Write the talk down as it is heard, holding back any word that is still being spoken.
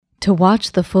To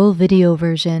watch the full video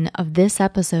version of this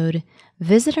episode,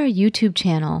 visit our YouTube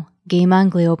channel, Game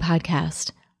on Glio Podcast,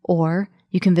 or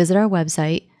you can visit our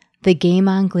website,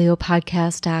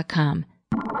 thegameongliopodcast.com.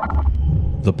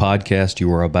 The podcast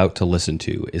you are about to listen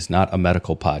to is not a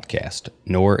medical podcast,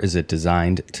 nor is it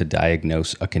designed to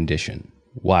diagnose a condition.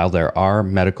 While there are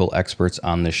medical experts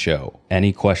on this show,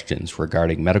 any questions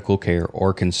regarding medical care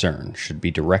or concern should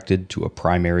be directed to a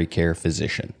primary care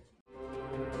physician.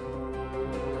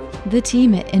 The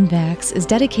team at INVAX is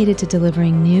dedicated to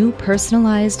delivering new,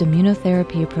 personalized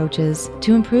immunotherapy approaches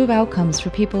to improve outcomes for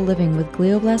people living with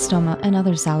glioblastoma and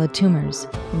other solid tumors.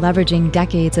 Leveraging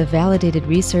decades of validated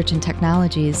research and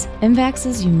technologies,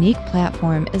 INVAX's unique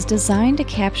platform is designed to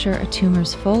capture a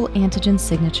tumor's full antigen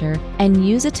signature and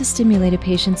use it to stimulate a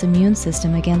patient's immune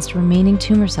system against remaining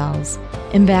tumor cells.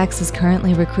 INVAX is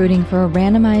currently recruiting for a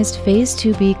randomized Phase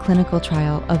 2b clinical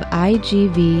trial of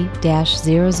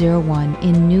IGV-001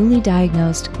 in newly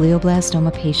diagnosed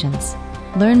glioblastoma patients.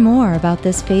 Learn more about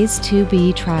this Phase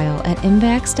 2b trial at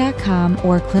invax.com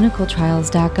or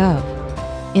clinicaltrials.gov.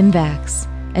 INVAX,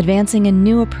 advancing a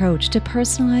new approach to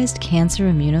personalized cancer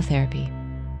immunotherapy.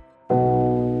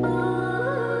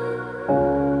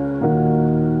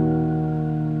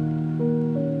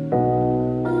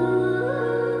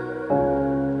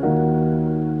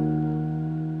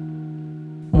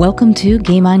 Welcome to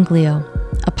Game on Glio,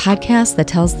 a podcast that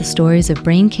tells the stories of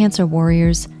brain cancer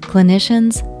warriors,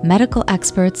 clinicians, medical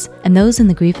experts, and those in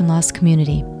the grief and loss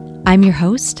community. I'm your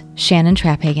host, Shannon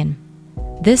Traphagen.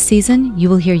 This season, you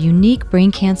will hear unique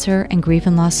brain cancer and grief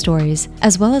and loss stories,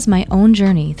 as well as my own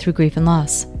journey through grief and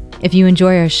loss. If you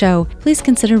enjoy our show, please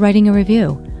consider writing a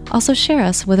review. Also share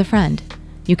us with a friend.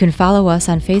 You can follow us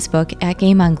on Facebook at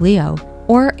Game on Glio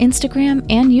or Instagram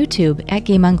and YouTube at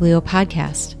Game on Glio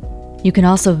Podcast. You can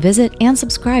also visit and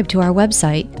subscribe to our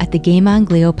website at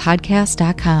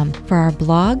thegameongliopodcast.com for our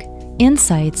blog,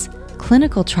 insights,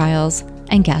 clinical trials,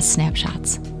 and guest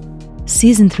snapshots.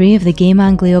 Season 3 of the Game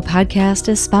on Glio podcast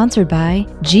is sponsored by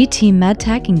GT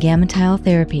MedTech and Gammatile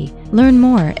Therapy. Learn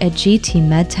more at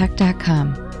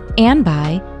gtmedtech.com. And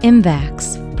by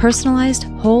INVAX, personalized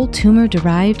whole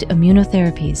tumor-derived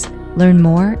immunotherapies. Learn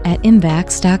more at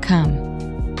invax.com.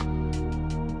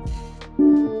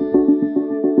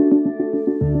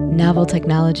 Novel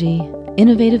technology,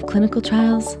 innovative clinical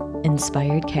trials,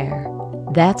 inspired care.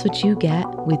 That's what you get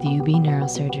with UB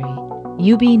Neurosurgery.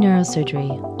 UB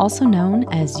Neurosurgery, also known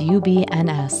as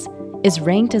UBNS, is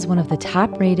ranked as one of the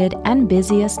top-rated and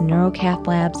busiest neurocath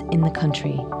labs in the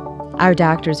country. Our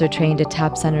doctors are trained at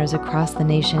top centers across the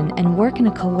nation and work in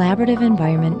a collaborative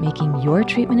environment, making your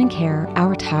treatment and care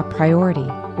our top priority.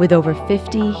 With over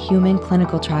 50 human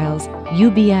clinical trials,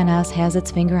 UBNS has its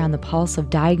finger on the pulse of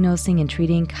diagnosing and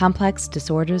treating complex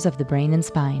disorders of the brain and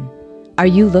spine. Are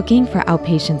you looking for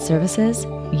outpatient services?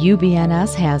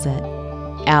 UBNS has it.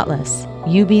 Atlas,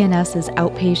 UBNS's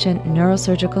outpatient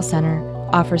neurosurgical center,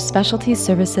 offers specialty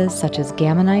services such as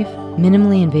Gamma Knife,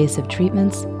 minimally invasive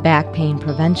treatments, back pain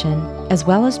prevention, as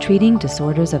well as treating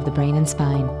disorders of the brain and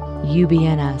spine.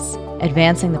 UBNS,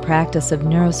 advancing the practice of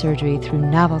neurosurgery through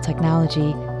novel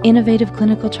technology, innovative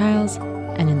clinical trials,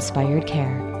 and inspired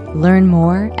care. Learn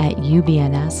more at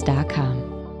ubns.com.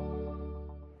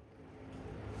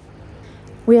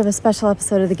 We have a special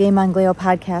episode of the Game on Glio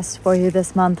podcast for you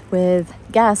this month with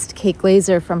guest Kate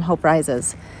Glaser from Hope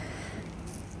Rises,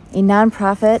 a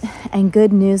nonprofit and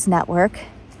good news network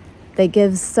that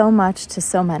gives so much to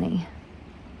so many.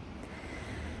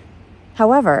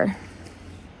 However,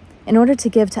 in order to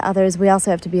give to others, we also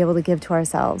have to be able to give to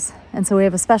ourselves. And so we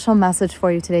have a special message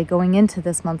for you today going into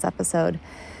this month's episode,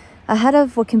 ahead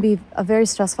of what can be a very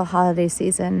stressful holiday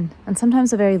season and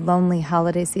sometimes a very lonely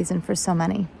holiday season for so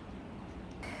many.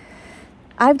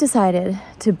 I've decided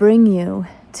to bring you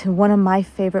to one of my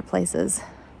favorite places.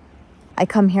 I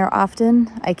come here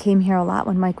often. I came here a lot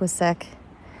when Mike was sick.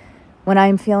 When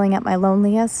I'm feeling at my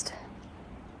loneliest,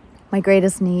 my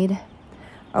greatest need,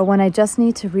 or when I just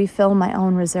need to refill my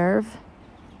own reserve,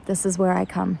 this is where I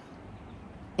come,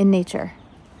 in nature.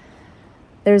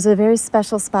 There's a very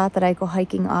special spot that I go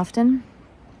hiking often,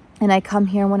 and I come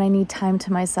here when I need time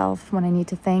to myself, when I need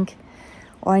to think,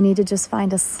 or I need to just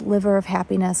find a sliver of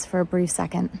happiness for a brief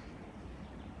second.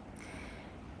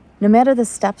 No matter the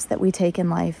steps that we take in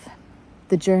life,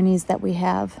 the journeys that we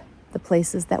have, the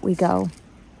places that we go,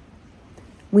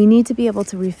 we need to be able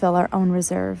to refill our own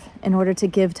reserve in order to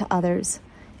give to others,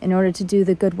 in order to do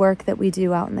the good work that we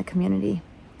do out in the community.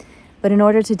 But in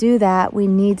order to do that, we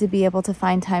need to be able to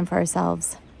find time for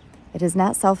ourselves. It is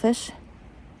not selfish.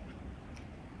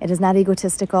 It is not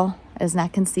egotistical. It is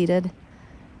not conceited.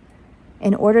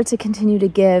 In order to continue to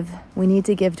give, we need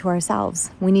to give to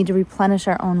ourselves. We need to replenish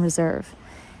our own reserve.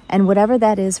 And whatever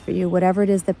that is for you, whatever it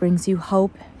is that brings you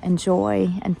hope and joy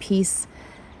and peace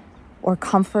or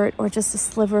comfort or just a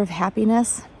sliver of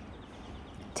happiness,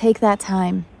 take that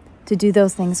time to do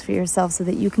those things for yourself so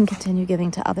that you can continue giving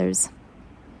to others.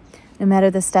 No matter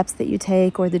the steps that you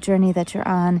take or the journey that you're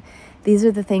on, these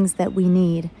are the things that we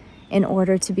need in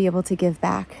order to be able to give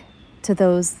back to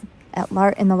those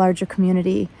in the larger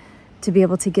community, to be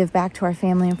able to give back to our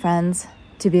family and friends,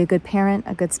 to be a good parent,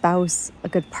 a good spouse, a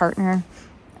good partner,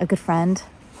 a good friend,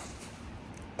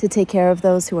 to take care of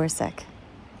those who are sick.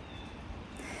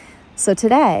 So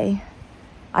today,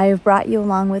 I have brought you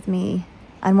along with me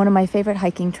on one of my favorite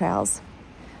hiking trails,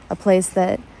 a place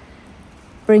that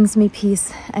brings me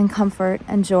peace and comfort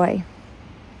and joy.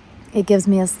 It gives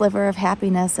me a sliver of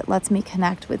happiness. It lets me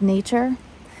connect with nature.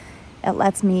 It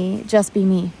lets me just be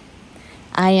me.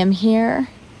 I am here,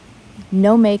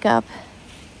 no makeup,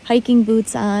 hiking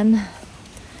boots on,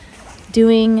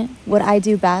 doing what I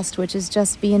do best, which is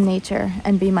just be in nature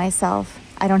and be myself.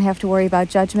 I don't have to worry about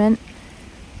judgment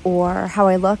or how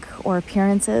I look or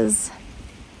appearances.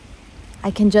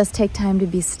 I can just take time to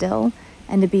be still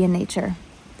and to be in nature.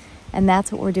 And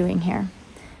that's what we're doing here.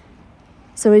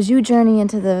 So as you journey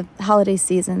into the holiday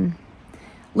season,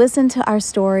 listen to our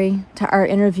story, to our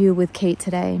interview with Kate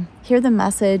today. Hear the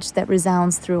message that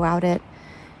resounds throughout it.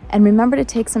 And remember to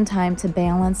take some time to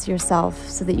balance yourself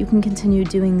so that you can continue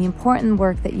doing the important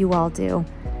work that you all do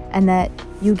and that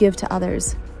you give to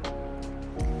others.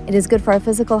 It is good for our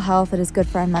physical health. It is good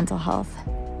for our mental health.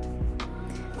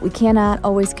 We cannot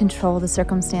always control the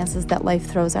circumstances that life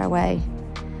throws our way,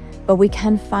 but we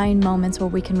can find moments where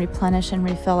we can replenish and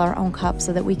refill our own cup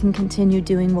so that we can continue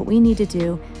doing what we need to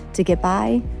do to get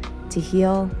by, to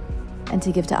heal, and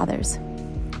to give to others.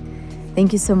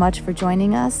 Thank you so much for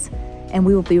joining us. And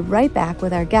we will be right back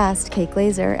with our guest, Kate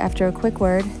Glaser, after a quick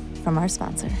word from our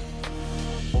sponsor.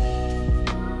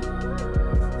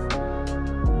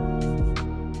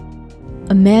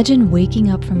 Imagine waking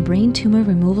up from brain tumor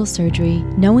removal surgery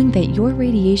knowing that your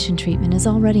radiation treatment is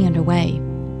already underway.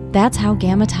 That's how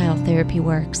gamma tile therapy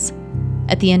works.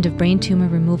 At the end of brain tumor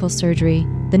removal surgery,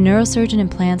 the neurosurgeon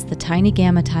implants the tiny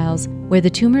gamma tiles where the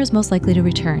tumor is most likely to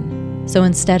return. So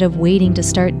instead of waiting to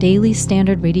start daily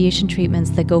standard radiation treatments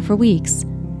that go for weeks,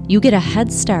 you get a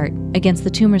head start against the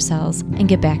tumor cells and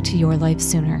get back to your life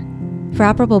sooner. For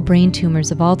operable brain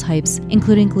tumors of all types,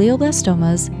 including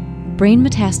glioblastomas, brain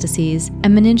metastases,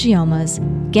 and meningiomas,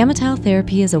 gamma tile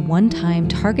therapy is a one-time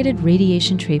targeted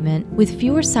radiation treatment with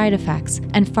fewer side effects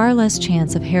and far less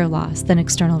chance of hair loss than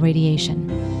external radiation.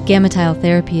 Gamma tile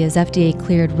therapy is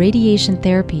FDA-cleared radiation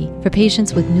therapy for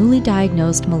patients with newly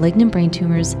diagnosed malignant brain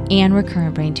tumors and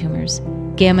recurrent brain tumors.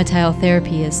 Gamma tile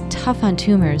therapy is tough on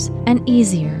tumors and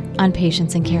easier on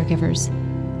patients and caregivers.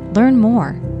 Learn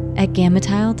more at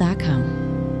gammatile.com.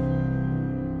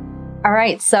 All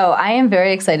right, so I am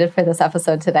very excited for this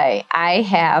episode today. I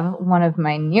have one of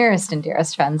my nearest and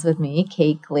dearest friends with me,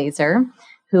 Kate Glaser,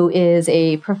 who is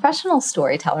a professional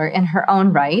storyteller in her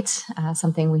own right,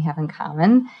 something we have in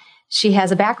common. She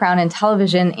has a background in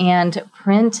television and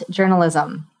print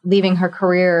journalism, leaving her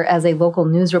career as a local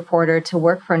news reporter to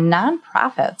work for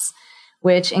nonprofits,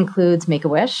 which includes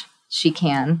Make-A-Wish, She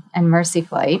Can, and Mercy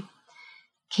Flight.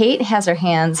 Kate has her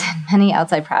hands in many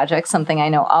outside projects, something I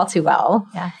know all too well.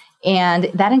 Yeah. And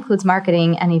that includes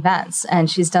marketing and events. And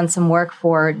she's done some work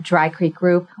for Dry Creek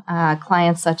Group,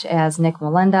 clients such as Nick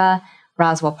Melinda,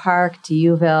 Roswell Park,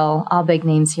 DUville, all big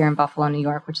names here in Buffalo, New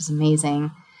York, which is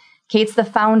amazing. Kate's the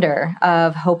founder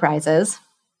of Hope Rises,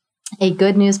 a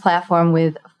good news platform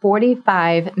with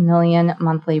 45 million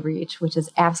monthly reach, which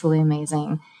is absolutely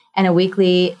amazing, and a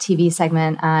weekly TV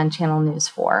segment on Channel News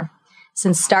 4.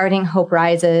 Since starting Hope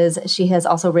Rises, she has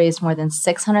also raised more than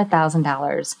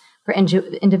 $600,000 for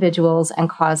individuals and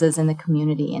causes in the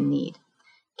community in need.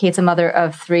 Kate's a mother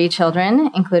of 3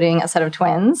 children, including a set of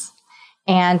twins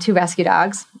and 2 rescue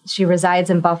dogs. She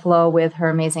resides in Buffalo with her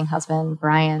amazing husband,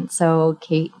 Brian. So,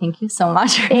 Kate, thank you so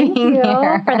much for being here.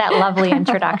 Thank you for that lovely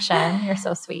introduction. You're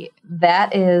so sweet.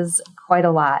 That is quite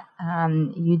a lot.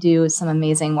 You do some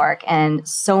amazing work, and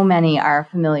so many are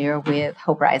familiar with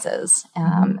Hope Rises,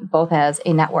 both as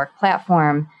a network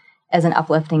platform, as an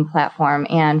uplifting platform,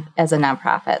 and as a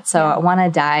nonprofit. So I want to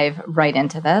dive right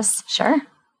into this. Sure.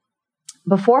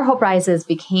 Before Hope Rises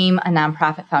became a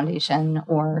nonprofit foundation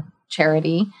or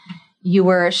charity, you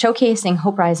were showcasing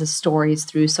Hope Rises stories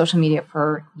through social media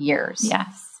for years.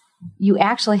 Yes. You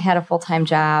actually had a full-time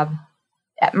job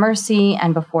at Mercy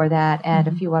and before that at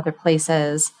a few other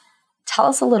places. Tell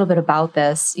us a little bit about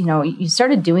this. You know, you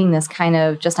started doing this kind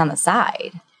of just on the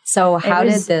side. So how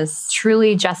did this...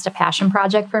 Truly just a passion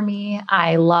project for me.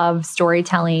 I love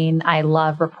storytelling. I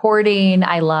love reporting.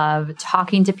 I love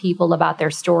talking to people about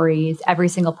their stories. Every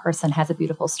single person has a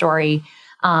beautiful story,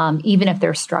 even if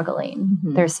they're struggling.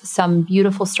 There's some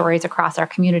beautiful stories across our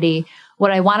community.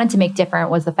 What I wanted to make different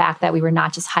was the fact that we were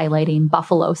not just highlighting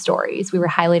Buffalo stories. We were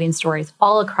highlighting stories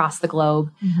all across the globe.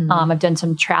 I've done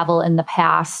some travel in the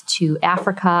past to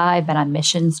Africa. I've been on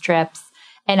missions trips.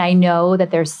 And I know that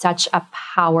there's such a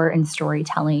power in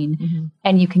storytelling,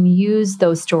 and you can use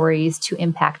those stories to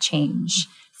impact change.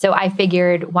 So I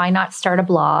figured, why not start a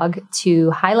blog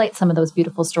to highlight some of those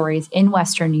beautiful stories in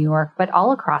Western New York, but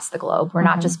all across the globe. We're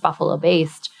not just Buffalo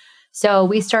based. So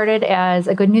we started as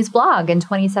a good news blog in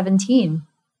 2017.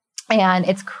 And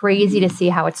it's crazy to see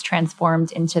how it's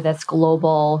transformed into this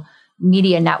global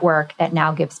media network that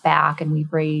now gives back. And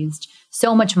we've raised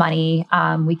so much money.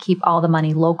 We keep all the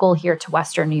money local here to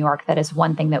Western New York. That is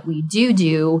one thing that we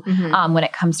do when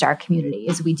it comes to our community,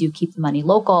 is we do keep the money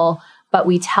local, but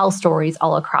we tell stories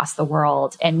all across the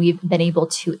world. And we've been able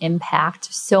to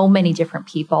impact so many different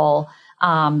people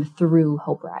through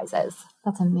Hope Rises.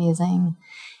 That's amazing.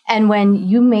 And when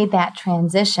you made that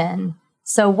transition,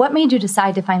 so what made you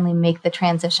decide to finally make the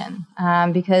transition?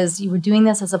 Because you were doing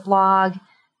this as a blog,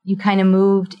 you kind of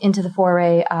moved into the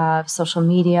foray of social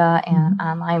media and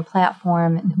online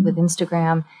platform with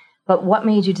Instagram. But what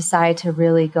made you decide to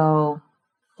really go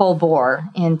full bore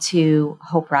into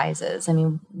Hope Rises? I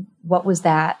mean, what was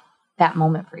that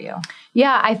moment for you?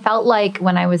 Yeah, I felt like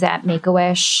when I was at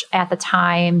Make-A-Wish at the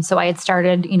time, so I had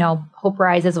started, Hope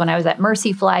Rises when I was at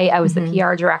Mercy Flight. I was the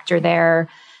PR director there.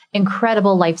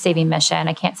 Incredible life-saving mission.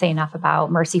 I can't say enough about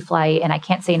Mercy Flight, and I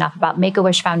can't say enough about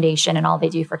Make-A-Wish Foundation and all they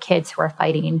do for kids who are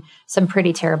fighting some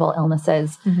pretty terrible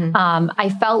illnesses. I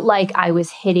felt like I was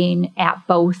hitting at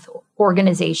both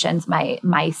organizations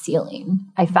my ceiling.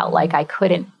 I felt like I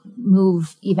couldn't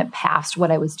move even past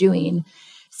what I was doing.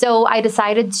 So I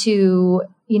decided to,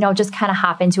 just kind of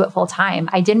hop into it full time.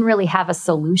 I didn't really have a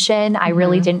solution. I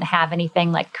really didn't have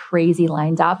anything like crazy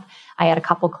lined up. I had a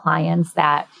couple clients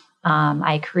that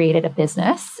I created a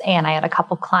business, and I had a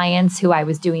couple clients who I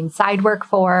was doing side work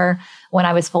for when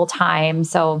I was full time.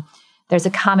 So there's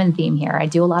a common theme here. I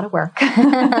do a lot of work.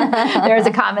 There's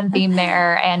a common theme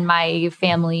there, and my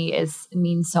family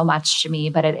means so much to me,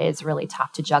 but it is really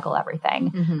tough to juggle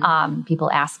everything.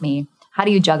 People ask me, how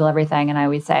do you juggle everything? And I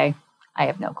always say, I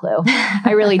have no clue.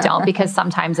 I really don't, because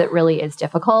sometimes it really is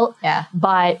difficult. Yeah.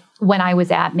 But when I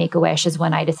was at Make-A-Wish is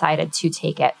when I decided to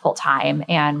take it full time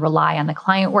and rely on the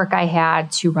client work I had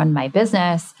to run my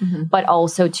business, but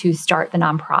also to start the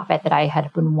nonprofit that I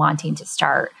had been wanting to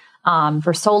start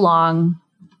for so long.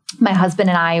 My husband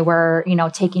and I were,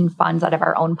 taking funds out of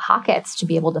our own pockets to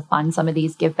be able to fund some of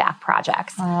these give back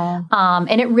projects.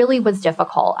 And it really was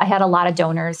difficult. I had a lot of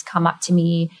donors come up to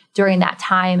me during that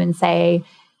time and say,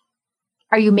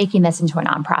 are you making this into a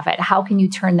nonprofit? How can you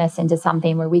turn this into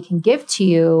something where we can give to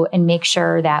you and make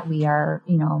sure that we are,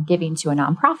 giving to a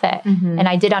nonprofit? And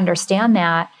I did understand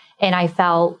that. And I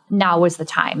felt now was the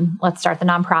time. Let's start the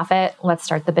nonprofit. Let's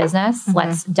start the business.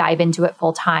 Let's dive into it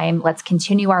full time. Let's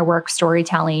continue our work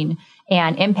storytelling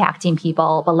and impacting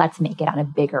people, but let's make it on a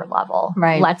bigger level.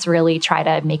 Right. Let's really try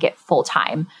to make it full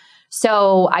time.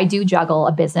 So I do juggle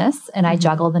a business, and I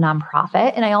juggle the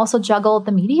nonprofit, and I also juggle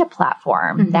the media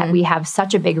platform that we have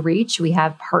such a big reach. We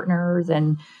have partners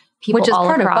and people all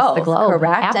across the globe.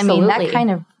 Correct? Absolutely. I mean, that kind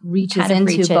of reaches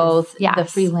into both the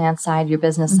freelance side, your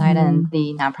business side, and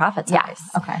the nonprofit side. Yes.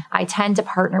 Okay. I tend to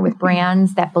partner with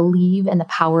brands that believe in the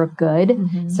power of good.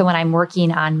 So when I'm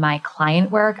working on my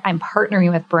client work, I'm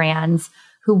partnering with brands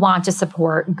who want to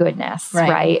support goodness,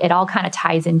 right? It all kind of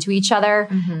ties into each other.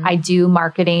 I do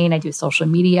marketing. I do social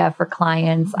media for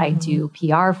clients. I do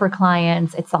PR for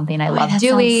clients. It's something I love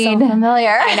doing. Sounds so familiar.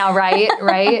 I know, right?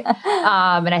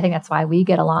 And I think that's why we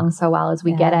get along so well as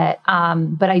we get it.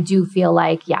 But I do feel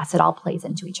like, yes, it all plays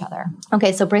into each other.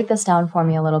 Okay, so break this down for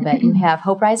me a little bit. You have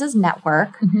Hope Rises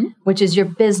Network, which is your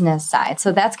business side.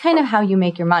 So that's kind of how you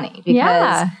make your money.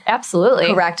 Because, absolutely.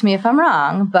 Correct me if I'm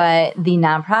wrong, but the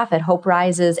nonprofit, Hope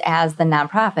Rises as the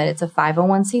nonprofit, it's a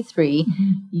 501c3.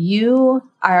 You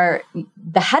are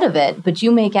the head of it, but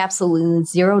you make absolutely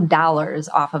 $0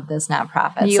 off of this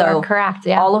nonprofit. You are correct.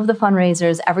 Yeah. All of the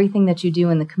fundraisers, everything that you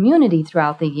do in the community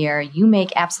throughout the year, you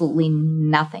make absolutely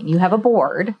nothing. You have a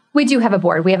board. We do have a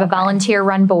board. We have a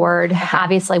volunteer-run board.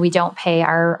 Obviously, we don't pay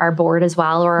our board as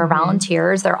well or our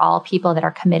volunteers. They're all people that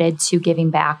are committed to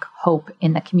giving back hope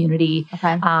in the community.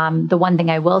 The one thing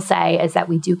I will say is that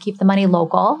we do keep the money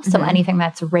local. So anything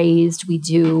that's raised, we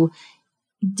do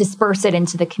disperse it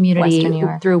into the community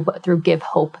through Give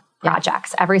Hope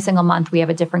projects. Every single month we have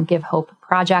a different Give Hope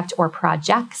project or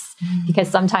projects, because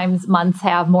sometimes months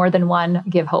have more than one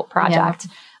Give Hope project.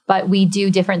 Yeah. But we do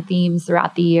different themes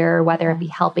throughout the year, whether it be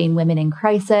helping women in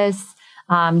crisis,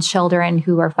 children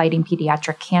who are fighting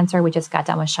pediatric cancer. We just got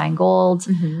done with Shine Gold,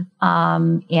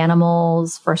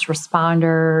 animals, first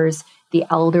responders, the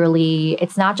elderly.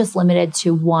 It's not just limited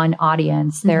to one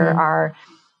audience. There are,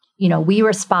 we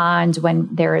respond when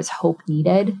there is hope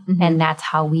needed. And that's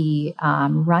how we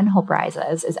run Hope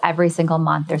Rises, is every single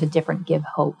month there's a different Give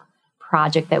Hope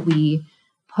project that we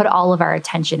put all of our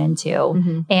attention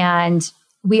into. And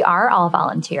we are all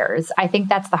volunteers. I think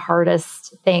that's the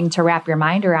hardest thing to wrap your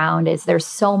mind around, is there's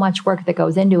so much work that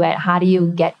goes into it. How do you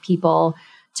get people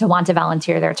to want to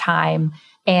volunteer their time?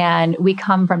 And we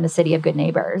come from the city of good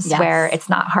neighbors, where it's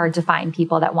not hard to find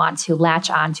people that want to latch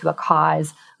on to a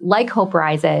cause like Hope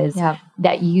Rises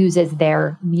that uses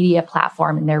their media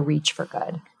platform and their reach for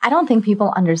good. I don't think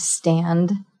people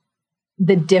understand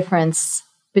the difference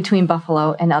between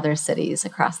Buffalo and other cities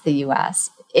across the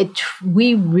U.S.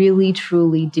 We really,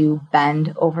 truly do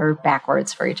bend over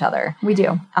backwards for each other. We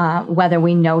do. Whether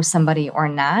we know somebody or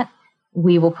not,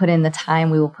 we will put in the time,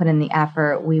 we will put in the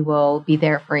effort, we will be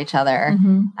there for each other.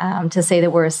 To say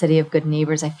that we're a city of good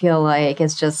neighbors, I feel like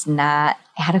it's just not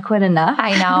adequate enough.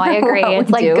 I know, I agree. It's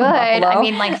like good. Buffalo. I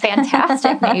mean, like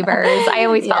fantastic neighbors. I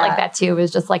always felt like that too. It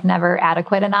was just like never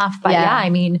adequate enough. But I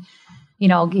mean,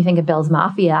 you think of Bill's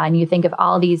Mafia and you think of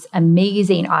all these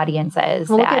amazing audiences.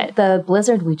 Well, look at the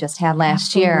blizzard we just had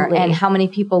last year, and how many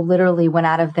people literally went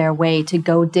out of their way to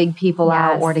go dig people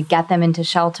out or to get them into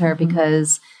shelter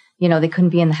because, they couldn't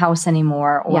be in the house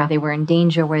anymore, or they were in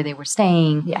danger where they were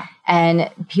staying. Yeah. And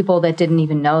people that didn't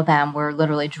even know them were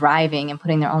literally driving and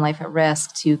putting their own life at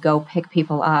risk to go pick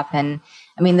people up. And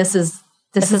I mean, this is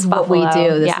what we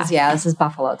do. This is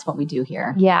Buffalo. It's what we do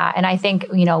here. Yeah. And I think,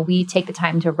 we take the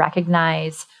time to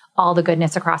recognize all the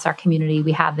goodness across our community.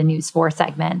 We have the News 4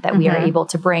 segment that we are able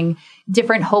to bring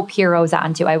different hope heroes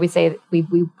onto. I would say we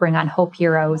bring on hope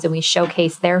heroes and we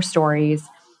showcase their stories.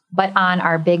 But on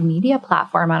our big media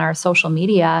platform, on our social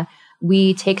media,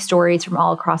 we take stories from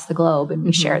all across the globe and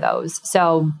we share those.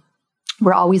 So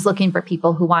we're always looking for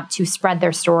people who want to spread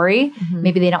their story.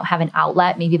 Maybe they don't have an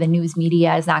outlet. Maybe the news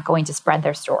media is not going to spread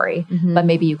their story. But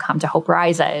maybe you come to Hope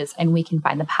Rises and we can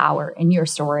find the power in your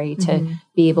story to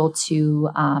be able to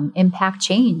impact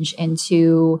change and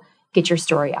to get your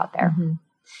story out there.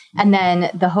 And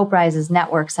then the Hope Rises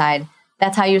network side,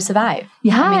 that's how you survive.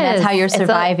 Yeah, I mean, that's how you're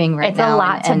surviving right now. It's a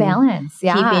lot to balance.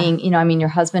 Yeah. Keeping, your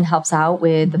husband helps out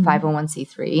with the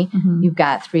 501c3. You've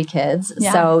got 3 kids.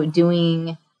 Yeah. So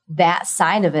doing that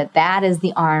side of it, that is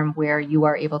the arm where you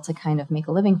are able to kind of make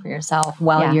a living for yourself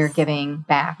while you're giving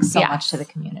back so much to the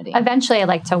community. Eventually, I'd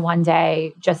like to one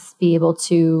day just be able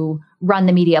to run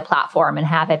the media platform and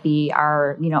have it be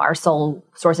our sole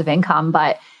source of income.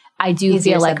 But I do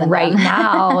feel like right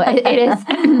now it is,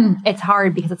 it's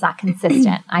hard because it's not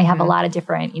consistent. I have a lot of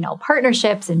different,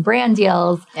 partnerships and brand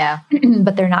deals,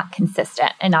 but they're not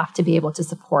consistent enough to be able to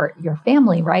support your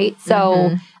family. Right.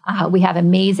 So we have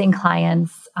amazing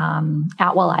clients.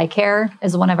 Atwell Eye Care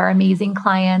is one of our amazing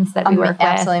clients that we work with.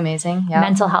 Absolutely amazing. Yep.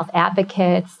 Mental health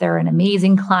advocates. They're an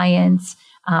amazing client.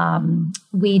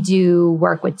 We do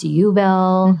work with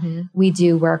DUville. We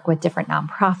do work with different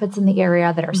nonprofits in the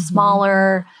area that are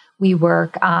smaller. We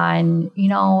work on,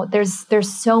 there's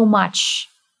so much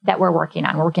that we're working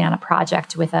on. We're working on a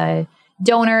project with a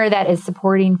donor that is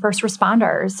supporting first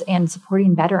responders and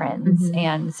supporting veterans.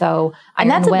 And so,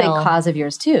 and that's a big cause of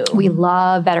yours too. We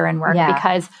love veteran work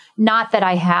because not that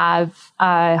I have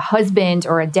a husband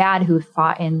or a dad who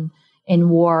fought in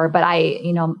war, but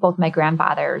both my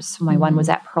grandfathers, my one was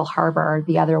at Pearl Harbor,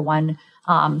 the other one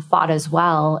fought as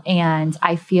well. And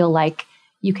I feel like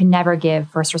you can never give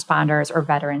first responders or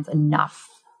veterans enough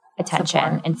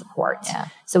attention and support. Yeah.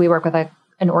 So we work with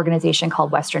an organization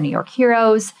called Western New York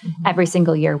Heroes. Every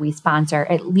single year we sponsor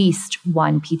at least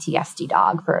one PTSD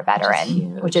dog for a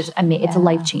veteran, which is amazing. It's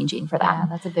life-changing for them. Yeah,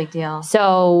 that's a big deal.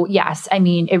 So yes,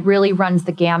 it really runs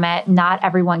the gamut. Not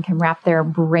everyone can wrap their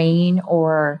brain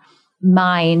or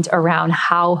mind around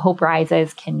how Hope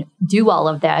Rises can do all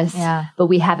of this. Yeah. But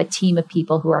we have a team of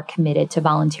people who are committed to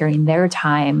volunteering their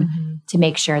time to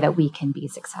make sure that we can be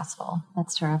successful.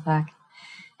 That's terrific.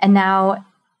 And now,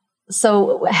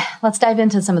 so let's dive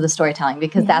into some of the storytelling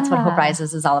because that's what Hope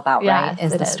Rises is all about, right?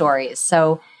 Is the stories.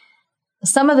 So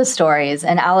some of the stories,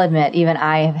 and I'll admit, even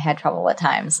I have had trouble at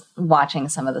times watching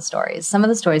some of the stories. Some of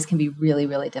the stories can be really,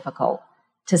 really difficult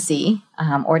to see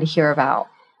or to hear about.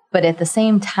 But at the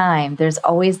same time, there's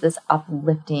always this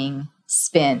uplifting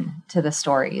spin to the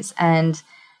stories. And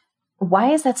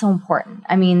why is that so important?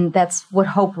 I mean, that's what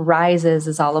Hope Rises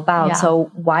is all about. Yeah.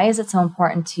 So why is it so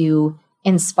important to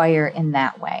inspire in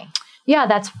that way? Yeah,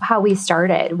 that's how we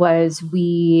started. Was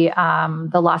the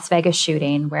Las Vegas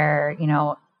shooting where,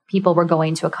 people were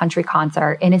going to a country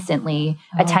concert innocently,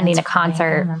 attending a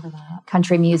concert,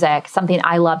 country music, something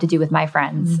I love to do with my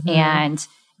friends. And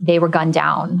they were gunned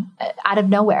down out of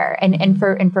nowhere. And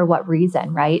for what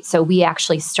reason, right? So we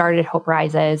actually started Hope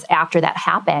Rises after that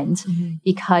happened,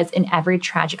 because in every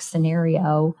tragic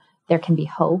scenario, there can be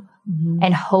hope.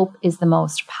 And hope is the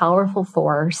most powerful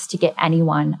force to get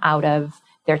anyone out of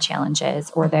their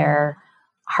challenges or their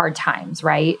hard times,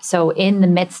 right? So in the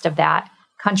midst of that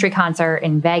country concert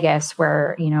in Vegas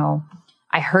where,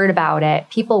 I heard about it,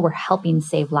 people were helping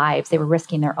save lives. They were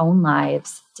risking their own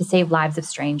lives to save lives of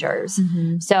strangers.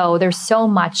 So there's so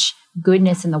much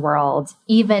goodness in the world,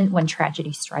 even when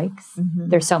tragedy strikes,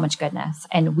 there's so much goodness.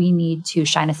 And we need to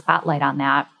shine a spotlight on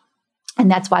that. And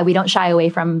that's why we don't shy away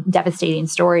from devastating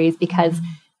stories, because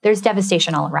there's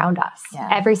devastation all around us. Yeah.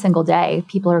 Every single day,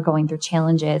 people are going through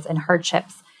challenges and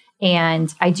hardships.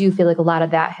 And I do feel like a lot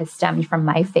of that has stemmed from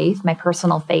my faith, my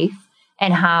personal faith,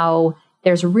 and how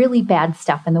there's really bad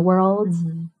stuff in the world,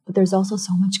 but there's also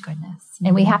so much goodness.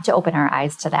 And we have to open our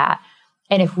eyes to that.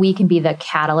 And if we can be the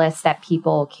catalyst that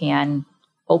people can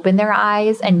open their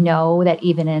eyes and know that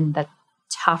even in the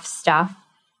tough stuff,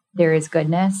 there is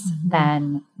goodness,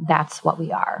 then that's what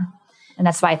we are. And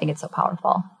that's why I think it's so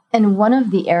powerful. And one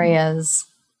of the areas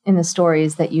in the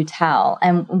stories that you tell,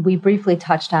 and we briefly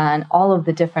touched on all of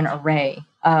the different array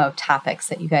of topics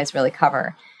that you guys really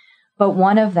cover, but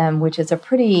one of them, which is a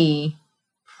pretty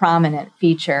prominent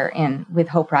feature with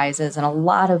Hope Rises and a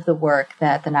lot of the work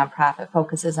that the nonprofit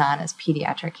focuses on, is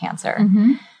pediatric cancer.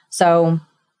 So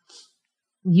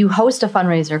you host a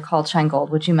fundraiser called Shine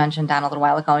Gold, which you mentioned, Don, a little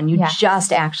while ago, and you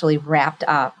just actually wrapped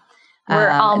up.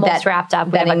 We're almost wrapped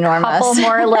up. We have enormous. A couple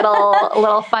more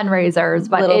little fundraisers,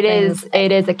 but it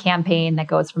is a campaign that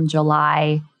goes from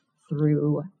July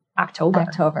through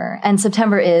October. And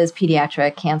September is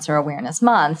Pediatric Cancer Awareness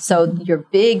Month. So your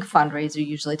big fundraiser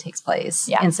usually takes place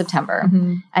in September.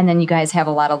 And then you guys have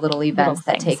a lot of little events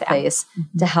that take place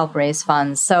to help raise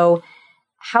funds. So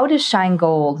how does Shine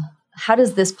Gold, how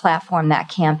does this platform, that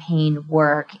campaign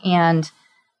work? And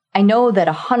I know that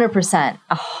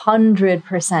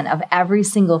 100% of every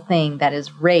single thing that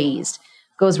is raised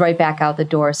goes right back out the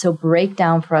door. So break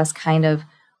down for us kind of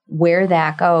where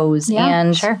that goes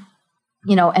and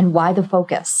why the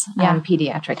focus on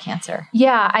pediatric cancer.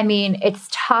 Yeah, I mean, it's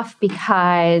tough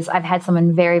because I've had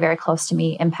someone very, very close to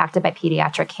me impacted by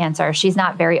pediatric cancer. She's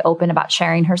not very open about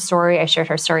sharing her story. I shared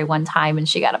her story one time and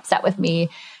she got upset with me.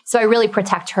 So I really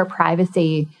protect her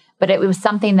privacy. But it was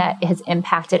something that has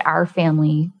impacted our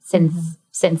family since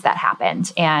that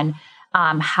happened. And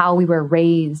how we were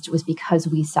raised was because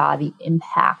we saw the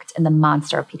impact and the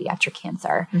monster of pediatric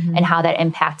cancer and how that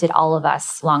impacted all of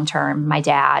us long-term, my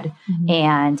dad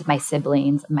and my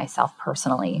siblings and myself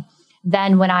personally.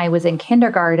 Then when I was in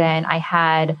kindergarten,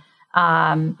 I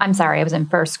was in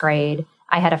first grade.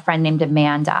 I had a friend named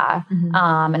Amanda,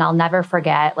 and I'll never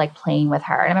forget playing with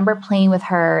her. I remember playing with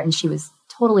her and she was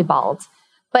totally bald.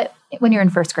 But when you're in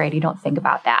first grade, you don't think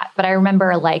about that. But I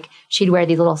remember she'd wear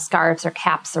these little scarves or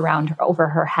caps over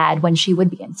her head when she would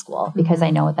be in school, because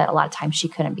I know that a lot of times she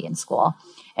couldn't be in school.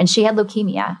 And she had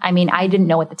leukemia. I mean, I didn't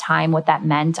know at the time what that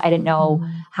meant. I didn't know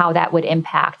how that would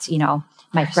impact,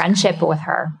 my friendship with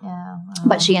her. Yeah, wow.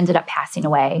 But she ended up passing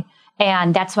away.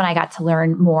 And that's when I got to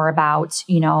learn more about,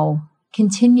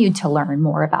 continued to learn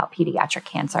more about pediatric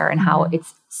cancer and how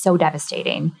it's so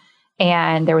devastating.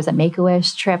 And there was a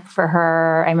Make-A-Wish trip for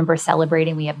her. I remember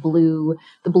celebrating. We had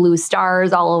the blue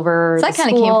stars all over. So that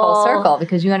kind of came full circle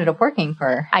because you ended up working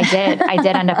for. I did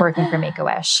end up working for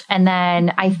Make-A-Wish. And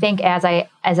then I think as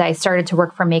I started to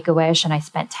work for Make-A-Wish and I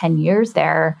spent 10 years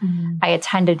there, I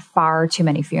attended far too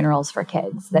many funerals for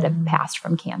kids that have passed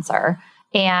from cancer.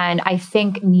 And I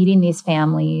think meeting these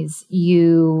families,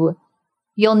 you'll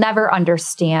never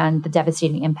understand the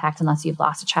devastating impact unless you've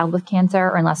lost a child with cancer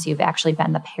or unless you've actually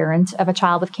been the parent of a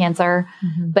child with cancer.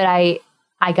 But I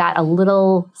got a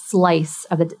little slice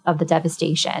of the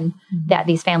devastation that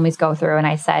these families go through. And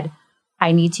I said,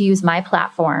 I need to use my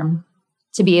platform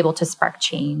to be able to spark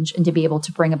change and to be able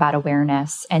to bring about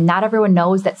awareness. And not everyone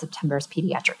knows that September is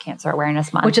Pediatric Cancer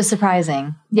Awareness Month. Which is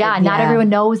surprising. Yeah, not everyone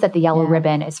knows that the yellow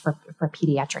ribbon is for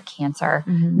pediatric cancer.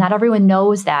 Not everyone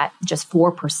knows that just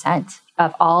 4%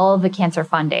 of all the cancer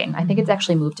funding, I think it's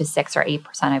actually moved to 6 or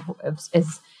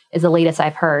 8% is the latest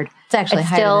I've heard. It's actually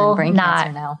higher than brain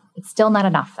cancer now. It's still not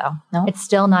enough, though. No? It's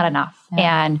still not enough.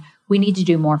 Yeah. And we need to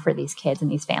do more for these kids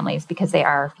and these families because they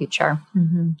are our future.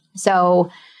 So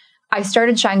I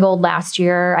started Shine Gold last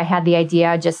year. I had the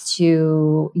idea just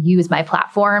to use my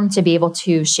platform to be able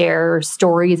to share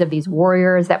stories of these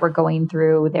warriors that were going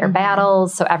through their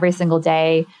battles. So every single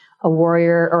day, a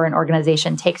warrior or an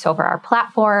organization takes over our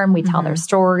platform. We tell their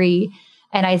story.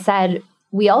 And I said,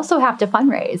 we also have to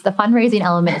fundraise. The fundraising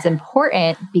element is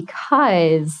important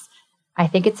because I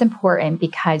think it's important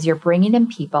because you're bringing in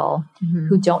people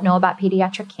who don't know about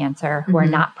pediatric cancer, who are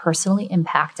not personally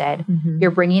impacted.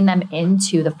 You're bringing them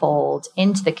into the fold,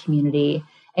 into the community.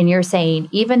 And you're saying,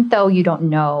 even though you don't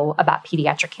know about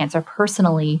pediatric cancer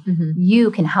personally,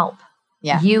 you can help.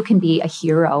 Yeah. You can be a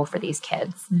hero for these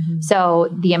kids. So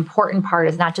the important part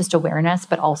is not just awareness,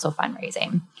 but also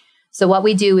fundraising. So what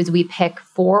we do is we pick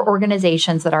 4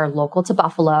 organizations that are local to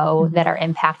Buffalo that are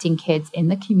impacting kids in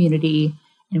the community,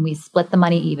 and we split the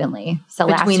money evenly. So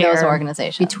between last year, those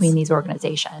organizations. Between these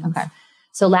organizations. Okay.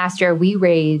 So last year we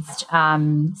raised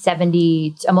almost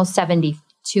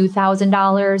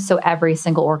 $72,000. So every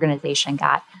single organization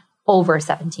got over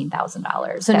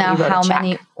 $17,000. So now how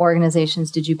many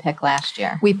organizations did you pick last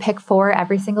year? We pick 4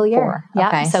 every single year. 4. Yeah.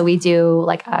 Okay. So we do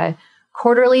like a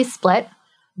quarterly split.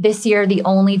 This year, the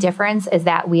only difference is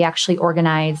that we actually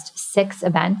organized 6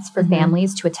 events for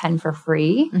families to attend for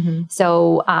free.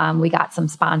 So we got some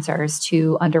sponsors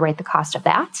to underwrite the cost of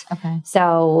that. Okay.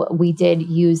 So we did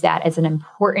use that as an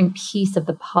important piece of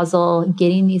the puzzle,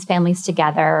 getting these families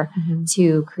together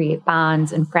to create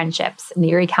bonds and friendships. And the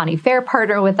Erie County Fair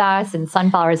partnered with us, and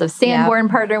Sunflowers of Sanborn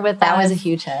partnered with us. That was a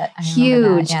huge hit.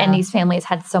 Huge. That, yeah. And these families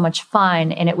had so much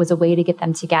fun, and it was a way to get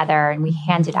them together. And we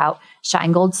handed out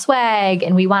Shine Gold swag,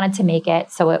 and we wanted to make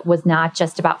it so it was not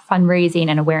just about fundraising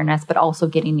and awareness, but also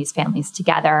getting these families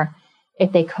together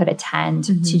if they could attend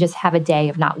to just have a day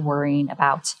of not worrying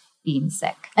about being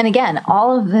sick. And again,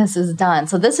 all of this is done.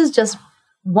 So this is just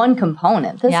one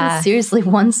component. This is seriously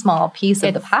one small piece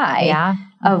of the pie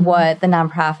of what the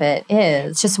nonprofit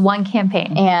is. It's just one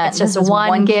campaign. And it's just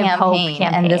one Give Hope campaign.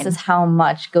 And this is how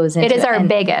much goes into it. It is our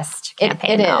biggest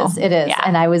campaign. It is. Yeah.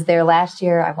 And I was there last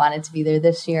year. I wanted to be there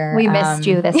this year. We missed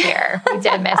you this year. We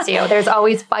did miss you. There's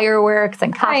always fireworks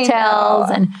and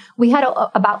cocktails. And we had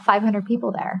about 500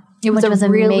 people there. It was a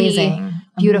really amazing,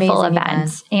 beautiful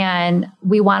event. And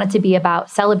we wanted to be about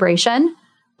celebration,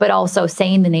 but also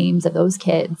saying the names of those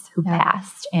kids who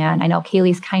passed. And I know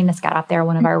Kaylee's Kindness got up there,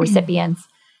 one of our recipients,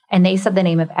 and they said the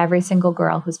name of every single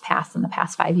girl who's passed in the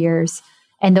past 5 years.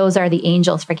 And those are the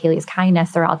angels for Kaylee's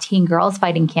Kindness. They're all teen girls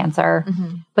fighting cancer.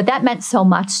 But that meant so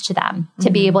much to them to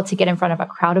be able to get in front of a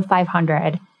crowd of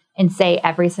 500 and say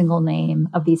every single name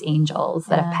of these angels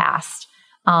that have passed.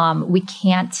 We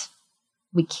can't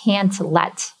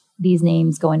let these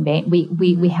names go in vain.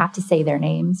 We have to say their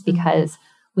names because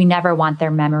we never want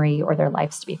their memory or their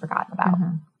lives to be forgotten about.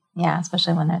 Yeah,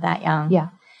 especially when they're that young. Yeah.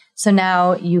 So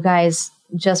now you guys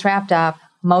just wrapped up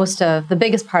most of the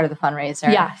biggest part of the fundraiser.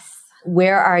 Yes.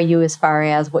 Where are you as far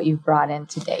as what you've brought in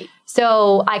to date?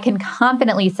 So I can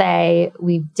confidently say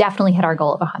we've definitely hit our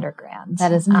goal of $100,000.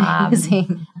 That is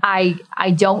amazing. I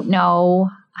don't know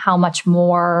how much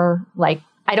more, like,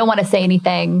 I don't want to say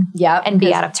anything and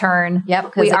be out of turn.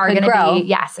 We are going to be,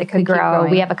 yes, it could grow.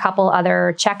 We have a couple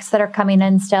other checks that are coming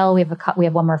in still. We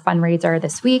have one more fundraiser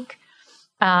this week.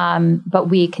 But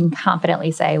we can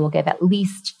confidently say we'll give at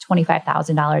least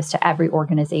 $25,000 to every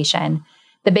organization.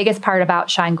 The biggest part about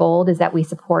Shine Gold is that we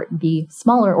support the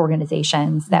smaller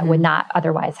organizations that would not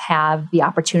otherwise have the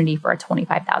opportunity for a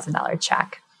 $25,000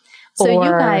 check. So you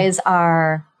guys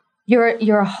are...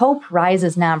 You're a Hope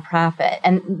Rises nonprofit,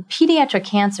 and pediatric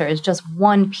cancer is just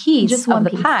one piece of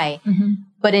the pie.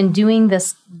 But in doing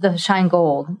this, the Shine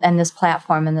Gold and this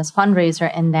platform and this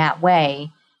fundraiser in that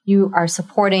way, you are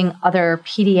supporting other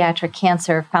pediatric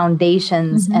cancer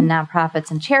foundations and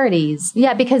nonprofits and charities.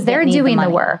 Yeah, because they're doing the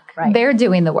work. Right. They're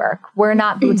doing the work. We're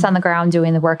not boots on the ground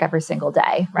doing the work every single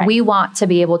day. Right. We want to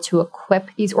be able to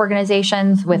equip these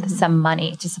organizations with some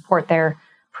money to support their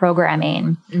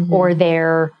programming or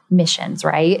their missions,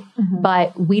 right?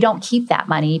 But we don't keep that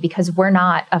money because we're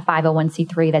not a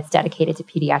 501c3 that's dedicated to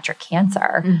pediatric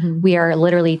cancer. We are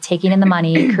literally taking in the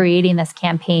money, creating this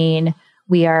campaign.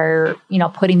 We are,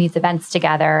 putting these events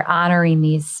together, honoring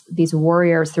these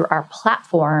warriors through our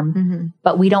platform,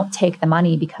 but we don't take the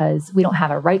money because we don't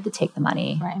have a right to take the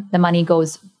money. Right. The money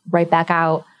goes right back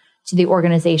out to the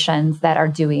organizations that are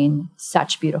doing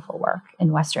such beautiful work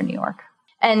in Western New York.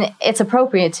 And it's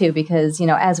appropriate, too, because,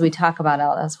 as we talk about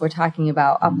all this, we're talking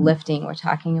about uplifting, we're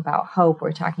talking about hope,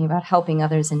 we're talking about helping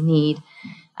others in need.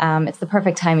 It's the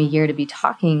perfect time of year to be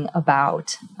talking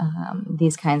about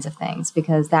these kinds of things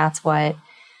because that's what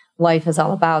life is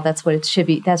all about. That's what it should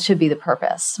be. That should be the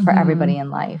purpose for everybody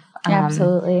in life.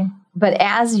 Absolutely. But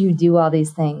as you do all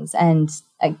these things, and,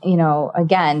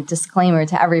 again, disclaimer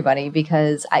to everybody,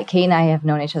 because Kate and I have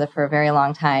known each other for a very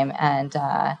long time, and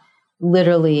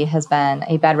literally has been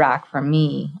a bedrock for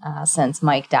me since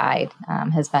Mike died,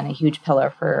 has been a huge pillar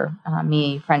for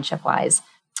me friendship-wise.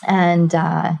 And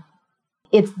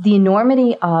it's the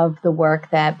enormity of the work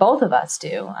that both of us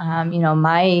do.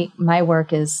 My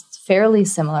work is fairly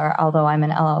similar, although I'm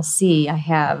an LLC. I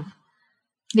have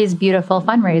these beautiful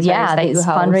fundraisers. These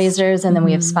fundraisers, and then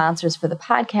we have sponsors for the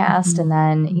podcast, and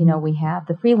then we have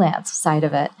the freelance side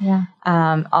of it. Yeah,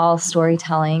 all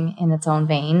storytelling in its own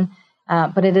vein,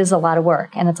 but it is a lot of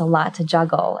work and it's a lot to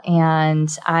juggle.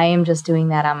 And I am just doing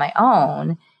that on my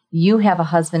own. You have a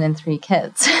husband and 3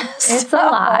 kids. It's a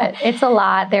lot. It's a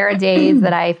lot. There are days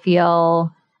that I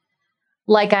feel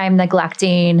like I'm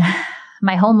neglecting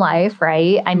my home life,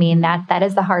 right? I mean, that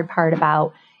is the hard part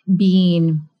about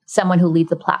being someone who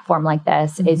leads a platform like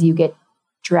this, is you get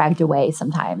dragged away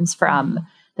sometimes from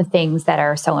the things that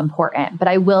are so important. But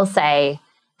I will say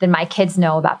that my kids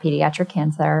know about pediatric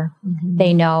cancer.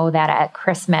 They know that at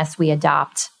Christmas we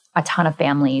adopt a ton of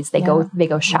families. They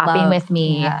go shopping with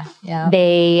me. Yeah.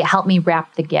 They help me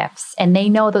wrap the gifts, and they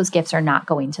know those gifts are not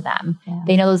going to them. Yeah.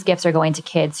 They know those gifts are going to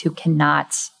kids who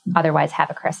cannot otherwise have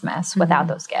a Christmas without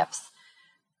those gifts.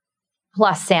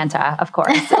 Plus Santa, of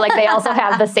course. So like they also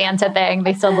have the Santa thing.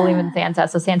 They still believe in Santa.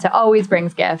 So Santa always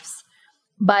brings gifts.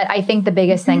 But I think the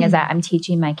biggest thing is that I'm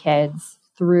teaching my kids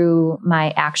through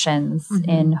my actions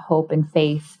in hope and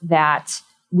faith that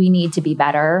we need to be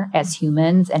better as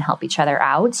humans and help each other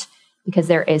out, because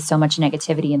there is so much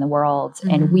negativity in the world,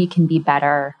 and we can be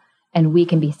better, and we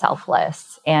can be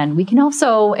selfless, and we can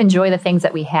also enjoy the things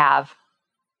that we have.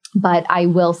 But I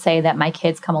will say that my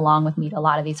kids come along with me to a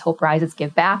lot of these Hope Rises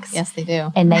give backs. Yes, they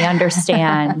do. And they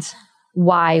understand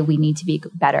why we need to be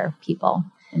better people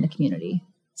in the community.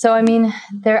 So, I mean,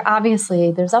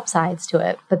 there's upsides to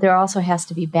it, but there also has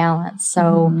to be balance.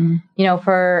 So,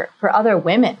 for other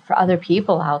women, for other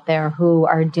people out there who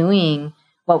are doing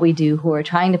what we do, who are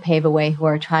trying to pave a way, who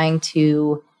are trying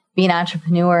to be an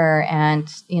entrepreneur and,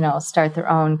 start their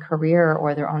own career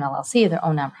or their own LLC, their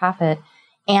own nonprofit,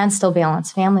 and still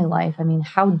balance family life. I mean,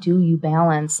 how do you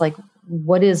balance? Like,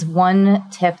 what is one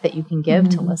tip that you can give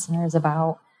to listeners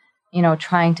about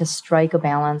trying to strike a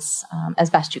balance as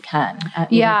best you can,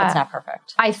 even if it's not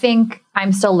perfect? I think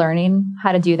I'm still learning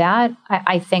how to do that.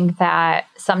 I think that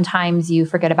sometimes you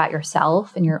forget about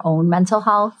yourself and your own mental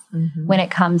health when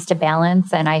it comes to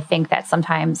balance. And I think that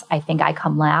sometimes I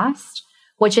come last,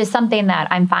 which is something that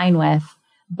I'm fine with.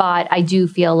 But I do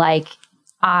feel like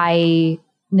I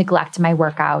neglect my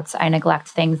workouts. I neglect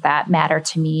things that matter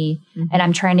to me. And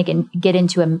I'm trying to get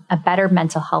into a better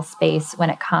mental health space when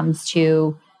it comes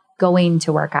to going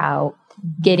to work out,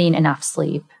 getting enough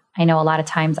sleep. I know a lot of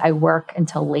times I work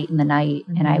until late in the night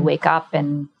and I wake up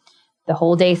and the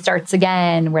whole day starts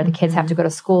again where the kids have to go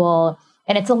to school.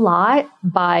 And it's a lot,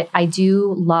 but I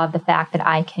do love the fact that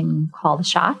I can call the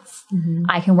shots.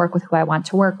 I can work with who I want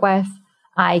to work with.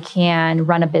 I can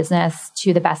run a business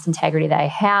to the best integrity that I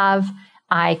have.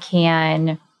 I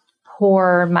can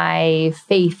pour my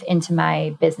faith into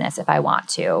my business if I want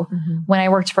to. When I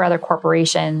worked for other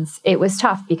corporations, it was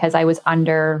tough because I was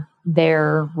under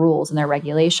their rules and their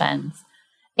regulations.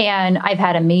 And I've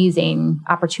had amazing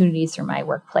opportunities through my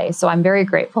workplace. So I'm very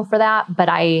grateful for that. But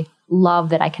I love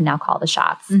that I can now call the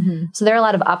shots. So there are a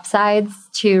lot of upsides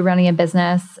to running a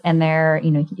business, and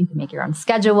you can make your own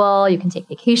schedule. You can take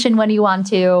vacation when you want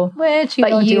to, which you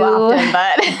don't do often,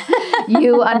 but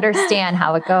you understand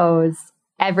how it goes.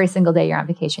 Every single day you're on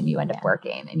vacation, you end up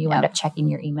working and you end up checking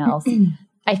your emails.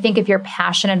 I think if you're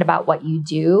passionate about what you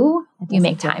do, you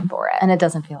make time for it. And it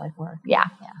doesn't feel like work. Yeah.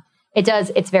 It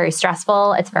does. It's very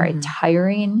stressful. It's very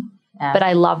tiring. Yeah. But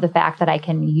I love the fact that I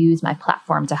can use my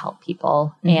platform to help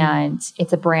people. And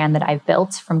it's a brand that I've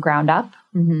built from ground up.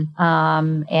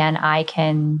 And I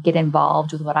can get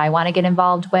involved with what I want to get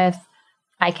involved with.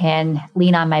 I can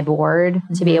lean on my board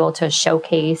to be able to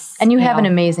showcase. And you have an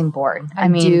amazing board. I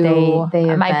mean, they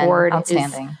have my been board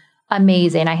outstanding. Is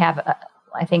amazing. I have,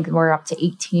 I think we're up to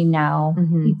 18 now,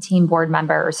 18 board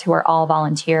members who are all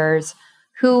volunteers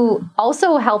who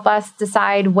also help us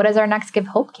decide what is our next Give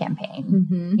Hope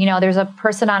campaign. There's a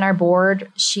person on our board,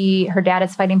 her dad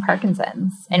is fighting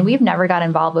Parkinson's, and we've never got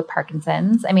involved with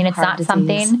Parkinson's. I mean, it's not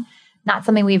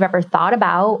something we've ever thought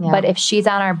about, but if she's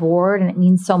on our board and it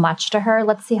means so much to her,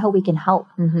 let's see how we can help.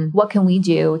 What can we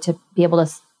do to be able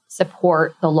to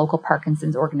support the local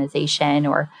Parkinson's organization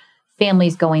or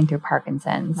families going through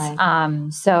Parkinson's?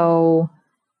 Right. So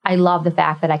I love the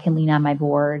fact that I can lean on my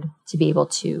board to be able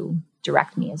to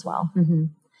direct me as well.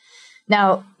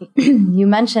 Now, you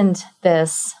mentioned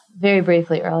this, very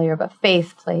briefly earlier, but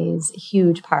faith plays a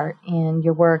huge part in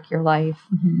your work, your life,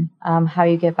 how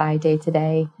you get by day to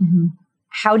day.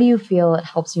 How do you feel it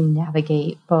helps you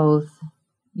navigate both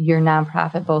your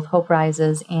nonprofit, both Hope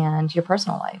Rises, and your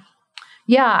personal life?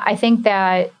 Yeah, I think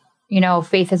that,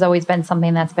 faith has always been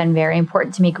something that's been very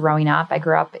important to me growing up. I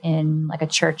grew up in like a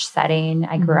church setting.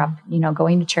 I grew up,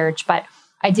 going to church, but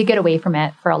I did get away from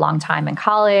it for a long time in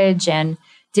college and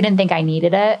didn't think I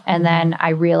needed it. And then I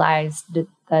realized that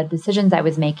the decisions I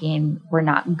was making were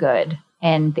not good.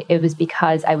 And it was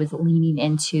because I was leaning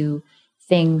into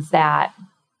things that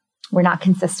were not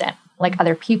consistent, like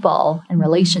other people and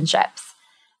relationships.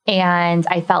 And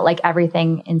I felt like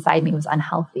everything inside me was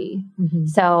unhealthy.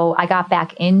 So I got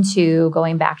back into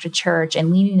going back to church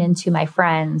and leaning into my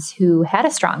friends who had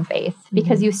a strong faith,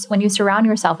 because when you surround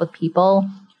yourself with people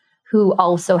who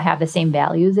also have the same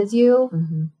values as you,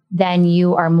 then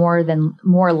you are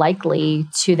more likely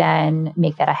to then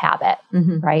make that a habit,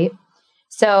 right?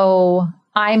 So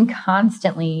I'm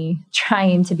constantly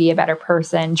trying to be a better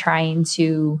person, trying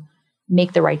to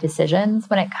make the right decisions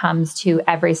when it comes to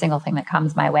every single thing that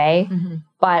comes my way.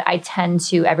 But I tend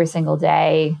to every single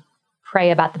day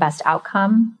pray about the best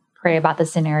outcome, pray about the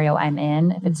scenario I'm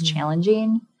in if it's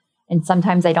challenging. And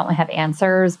sometimes I don't have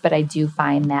answers, but I do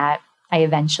find that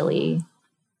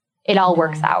it all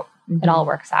works out. It all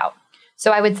works out.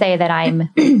 So I would say that I'm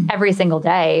every single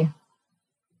day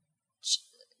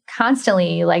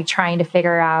constantly like trying to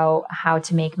figure out how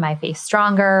to make my faith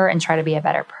stronger and try to be a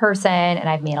better person. And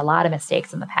I've made a lot of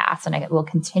mistakes in the past, and I will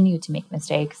continue to make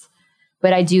mistakes.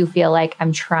 But I do feel like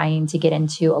I'm trying to get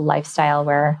into a lifestyle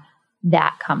where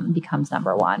that becomes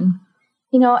number one.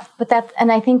 And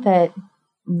I think that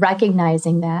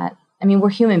recognizing that, we're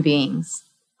human beings.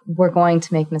 We're going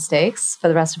to make mistakes for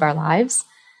the rest of our lives.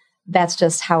 That's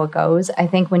just how it goes. I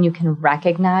think when you can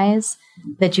recognize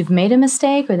that you've made a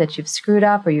mistake or that you've screwed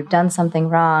up or you've done something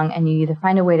wrong, and you either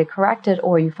find a way to correct it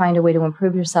or you find a way to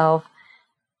improve yourself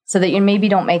so that you maybe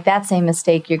don't make that same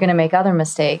mistake, you're going to make other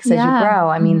mistakes as you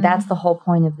grow. That's the whole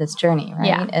point of this journey,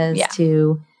 right?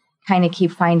 To kind of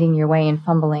keep finding your way and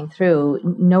fumbling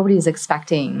through. Nobody's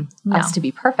expecting us to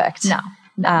be perfect. No,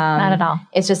 not at all.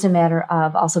 It's just a matter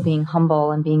of also being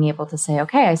humble and being able to say,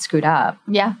 okay, I screwed up.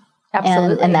 Yeah.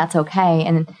 Absolutely. And that's okay.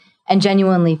 And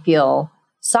genuinely feel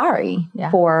sorry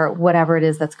for whatever it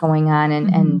is that's going on,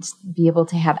 and be able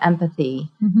to have empathy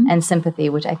and sympathy,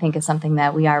 which I think is something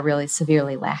that we are really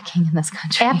severely lacking in this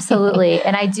country. Absolutely.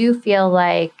 And I do feel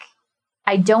like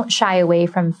I don't shy away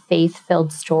from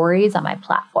faith-filled stories on my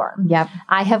platform. Yep.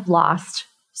 I have lost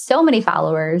so many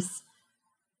followers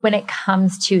when it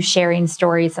comes to sharing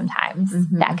stories sometimes.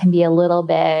 That can be a little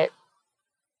bit,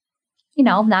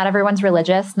 not everyone's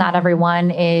religious. Not everyone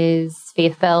is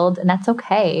faith-filled, and that's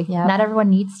okay. Yep. Not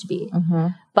everyone needs to be.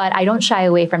 But I don't shy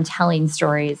away from telling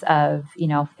stories of,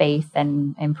 faith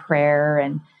and prayer.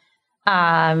 And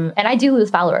I do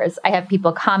lose followers. I have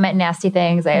people comment nasty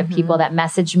things. I have people that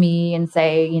message me and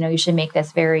say, you should make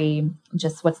this very,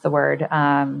 just what's the word?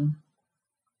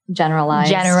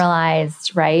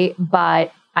 Generalized, right?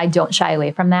 But I don't shy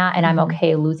away from that. And I'm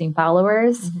okay losing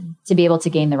followers to be able to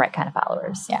gain the right kind of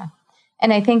followers. Yeah.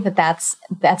 And I think that that's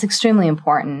extremely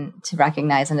important to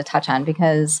recognize and to touch on,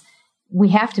 because we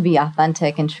have to be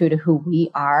authentic and true to who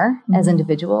we are as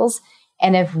individuals.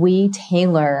 And if we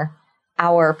tailor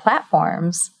our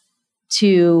platforms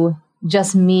to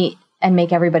just meet and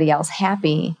make everybody else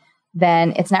happy,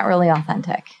 then it's not really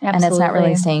authentic. Absolutely. And it's not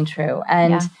really staying true.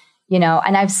 And,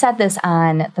 and I've said this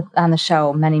on the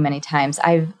show many, many times.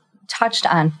 I've touched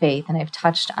on faith, and I've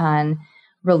touched on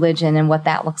religion and what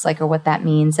that looks like or what that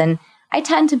means. And I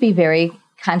tend to be very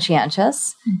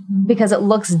conscientious because it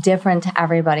looks different to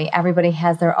everybody. Everybody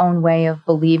has their own way of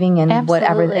believing in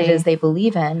whatever it is they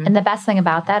believe in. And the best thing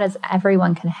about that is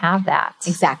everyone can have that.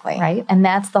 Exactly. Right? And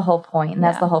that's the whole point, and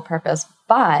that's the whole purpose.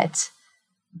 But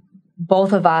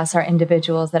both of us are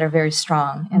individuals that are very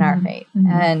strong in our faith.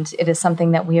 And it is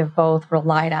something that we have both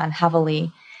relied on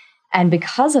heavily. And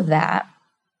because of that,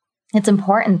 it's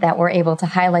important that we're able to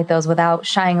highlight those without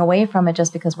shying away from it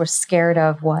just because we're scared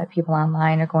of what people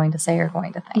online are going to say or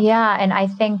going to think. Yeah. And I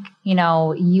think,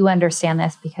 you understand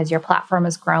this because your platform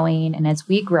is growing. And as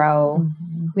we grow,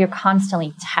 we are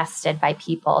constantly tested by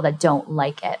people that don't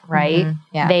like it, right?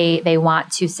 Yeah. They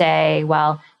want to say,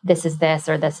 well, this is this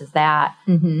or this is that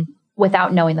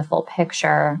without knowing the full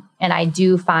picture. And I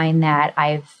do find that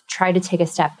I've tried to take a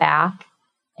step back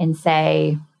and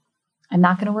say, I'm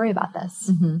not going to worry about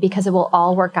this because it will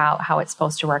all work out how it's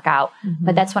supposed to work out.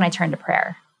 But that's when I turn to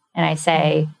prayer and I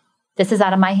say, this is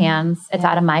out of my hands. It's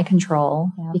out of my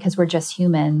control because we're just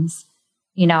humans.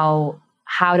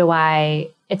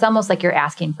 it's almost like you're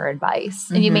asking for advice.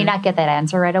 And you may not get that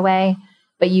answer right away,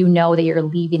 but you know that you're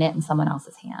leaving it in someone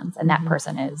else's hands. And that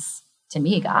person is, to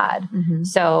me, God.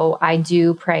 So I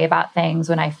do pray about things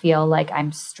when I feel like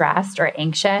I'm stressed or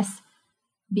anxious,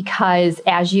 because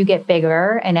as you get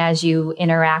bigger and as you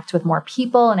interact with more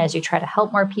people and as you try to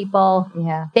help more people,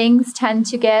 things tend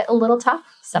to get a little tough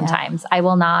sometimes.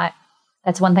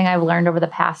 That's one thing I've learned over the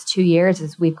past 2 years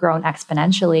is we've grown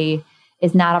exponentially,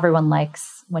 is not everyone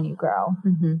likes when you grow.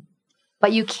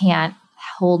 But you can't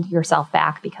hold yourself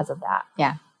back because of that.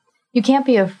 Yeah. You can't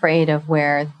be afraid of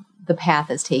where the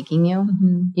path is taking you.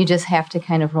 You just have to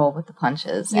kind of roll with the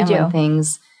punches. You do. When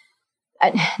things,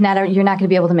 you're not going to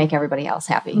be able to make everybody else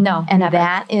happy. No, and never.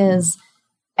 That is,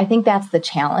 I think that's the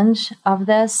challenge of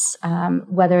this,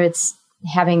 whether it's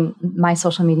having my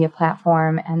social media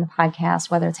platform and the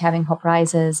podcast, whether it's having Hope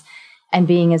Rises and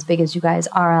being as big as you guys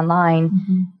are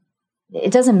online.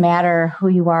 It doesn't matter who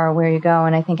you are or where you go.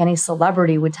 And I think any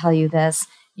celebrity would tell you this.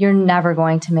 You're never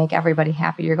going to make everybody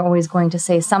happy. You're always going to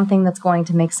say something that's going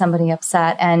to make somebody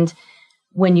upset. And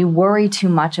when you worry too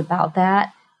much about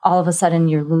that, all of a sudden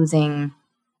you're losing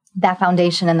that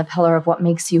foundation and the pillar of what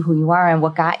makes you who you are and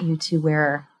what got you to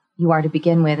where you are to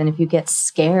begin with. And if you get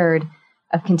scared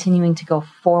of continuing to go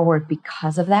forward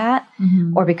because of that,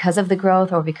 or because of the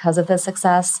growth or because of the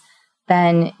success,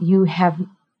 then you have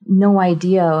no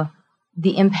idea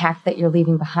the impact that you're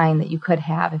leaving behind that you could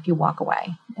have if you walk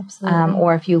away. Absolutely.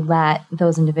 Or if you let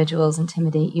those individuals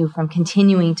intimidate you from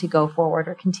continuing to go forward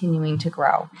or continuing to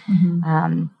grow.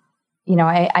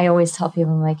 I always tell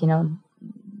people, I'm like,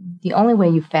 the only way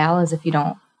you fail is if you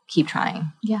don't keep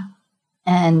trying. Yeah.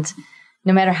 And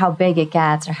no matter how big it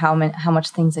gets or how much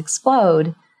things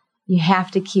explode, you have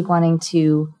to keep wanting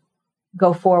to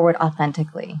go forward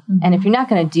authentically. And if you're not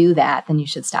going to do that, then you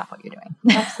should stop what you're doing.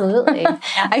 Absolutely.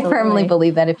 I firmly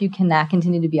believe that if you cannot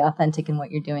continue to be authentic in what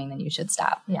you're doing, then you should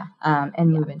stop and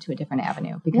move into a different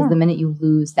avenue. Because the minute you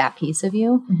lose that piece of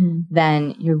you,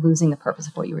 then you're losing the purpose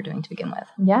of what you were doing to begin with.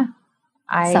 Yeah.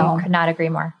 I could not agree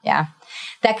more. Yeah.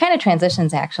 That kind of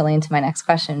transitions actually into my next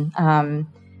question.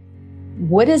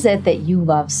 What is it that you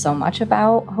love so much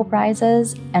about Hope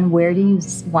Rises, and where do you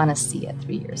want to see it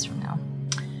 3 years from now?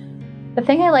 The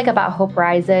thing I like about Hope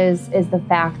Rises is the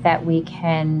fact that we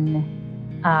can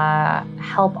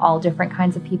help all different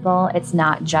kinds of people. It's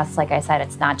not just, like I said,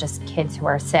 it's not just kids who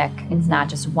are sick. It's not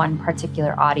just one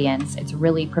particular audience. It's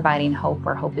really providing hope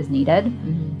where hope is needed.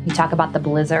 You talk about the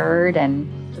blizzard, and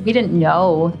we didn't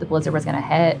know the blizzard was going to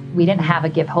hit. We didn't have a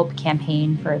Give Hope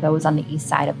campaign for those on the east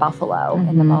side of Buffalo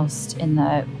in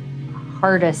the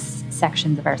hardest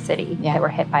sections of our city that were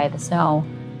hit by the snow.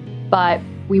 But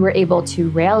we were able to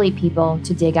rally people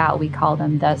to dig out. We call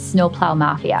them the snowplow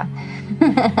mafia.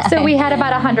 So we had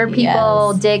about 100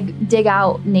 people dig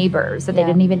out neighbors that they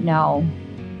didn't even know.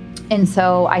 And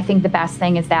so I think the best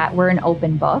thing is that we're an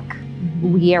open book.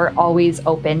 We are always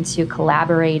open to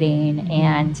collaborating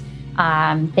and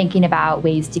thinking about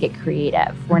ways to get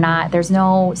creative. There's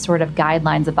no sort of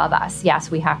guidelines above us.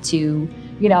 Yes, we have to,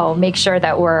 make sure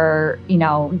that we're,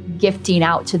 gifting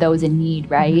out to those in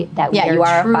need, right? That we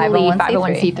are truly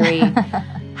 501c3.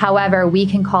 However, we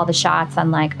can call the shots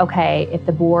on okay, if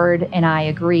the board and I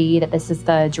agree that this is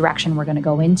the direction we're going to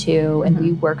go into, and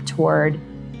we work toward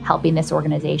helping this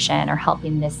organization or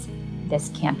helping this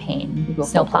campaign,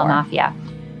 Snowplow Mafia,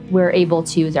 we're able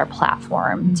to use our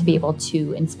platform to be able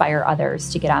to inspire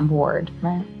others to get on board.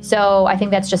 Right. So I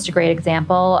think that's just a great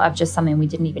example of just something we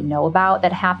didn't even know about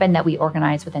that happened that we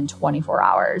organized within 24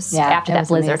 hours after that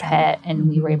blizzard hit. And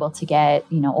we were able to get,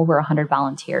 over 100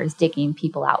 volunteers digging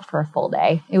people out for a full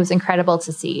day. It was incredible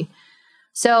to see.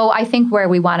 So I think where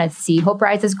we want to see Hope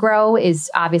Rises grow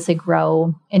is obviously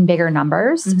grow in bigger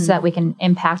numbers so that we can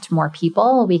impact more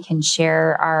people. We can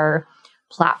share our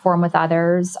platform with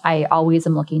others. I always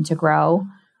am looking to grow.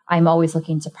 I'm always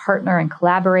looking to partner and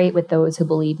collaborate with those who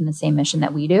believe in the same mission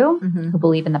that we do, who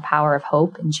believe in the power of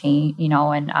hope and change,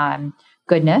 and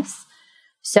goodness.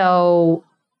 So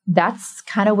that's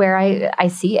kind of where I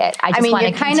see it. I just want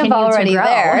to continue to grow.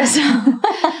 There. So.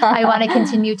 I want to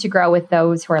continue to grow with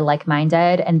those who are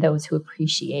like-minded and those who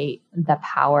appreciate the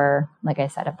power, like I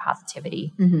said, of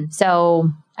positivity. So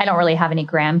I don't really have any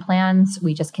grand plans.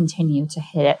 We just continue to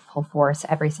hit it full force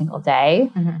every single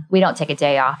day. We don't take a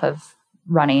day off of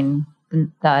running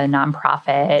the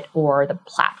nonprofit or the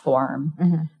platform.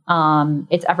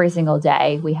 It's every single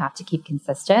day. We have to keep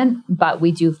consistent, but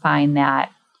we do find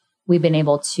that we've been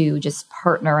able to just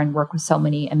partner and work with so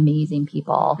many amazing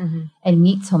people and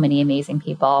meet so many amazing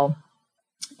people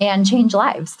and change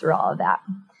lives through all of that.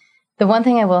 The one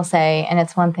thing I will say, and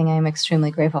it's one thing I'm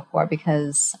extremely grateful for,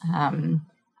 because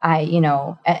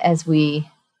as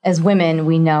women,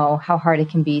 we know how hard it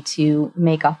can be to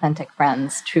make authentic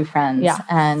friends, true friends. Yeah.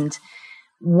 And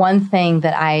one thing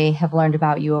that I have learned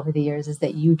about you over the years is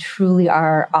that you truly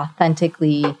are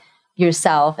authentically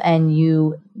yourself, and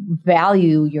you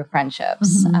value your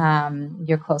friendships,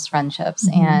 your close friendships,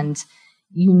 and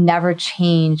you never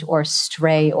change or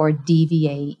stray or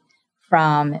deviate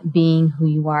from being who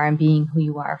you are and being who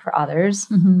you are for others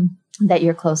that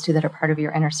you're close to, that are part of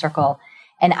your inner circle.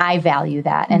 And I value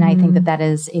that. And I think that that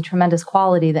is a tremendous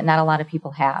quality that not a lot of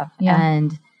people have. Yeah.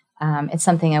 And it's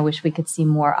something I wish we could see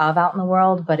more of out in the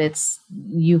world, but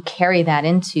you carry that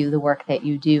into the work that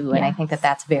you do. And I think that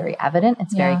that's very evident.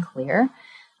 It's very clear.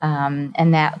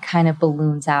 And that kind of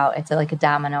balloons out. It's like a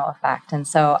domino effect. And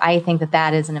so I think that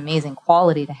that is an amazing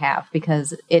quality to have,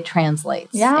 because it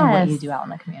translates in what you do out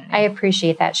in the community. I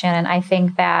appreciate that, Shannon. I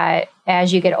think that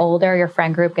as you get older, your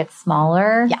friend group gets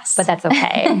smaller. Yes. But that's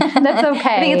okay. That's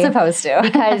okay. I think it's supposed to.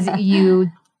 Because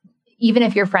even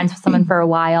if you're friends with someone for a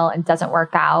while and it doesn't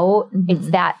work out, it's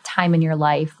that time in your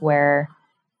life where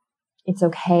it's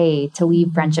okay to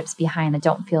leave friendships behind that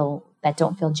don't feel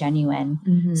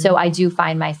genuine. So I do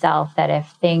find myself that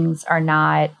if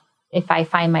I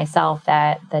find myself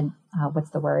that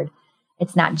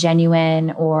it's not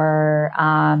genuine, or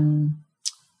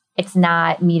it's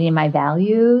not meeting my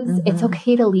values, it's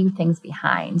okay to leave things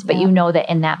behind. But you know that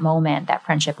in that moment, that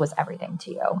friendship was everything to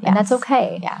you. And that's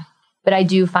okay. Yeah. But I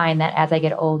do find that as I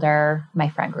get older, my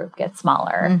friend group gets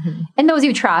smaller. And those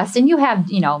you trust, and you have,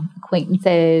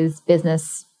 acquaintances,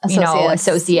 business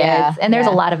associates. Yeah. And there's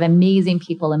a lot of amazing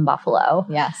people in Buffalo.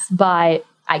 Yes. But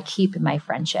I keep my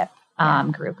friendship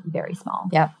group very small.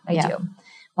 Yep. I do.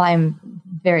 Well, I'm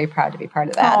very proud to be part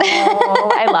of that.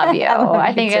 Oh, I love you.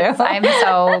 I think too. I'm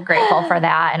so grateful for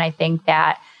that. And I think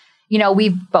that,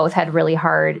 we've both had really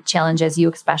hard challenges, you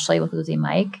especially with losing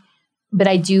Mike. But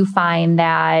I do find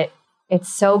that it's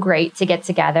so great to get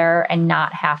together and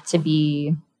not have to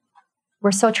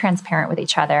we're so transparent with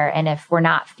each other. And if we're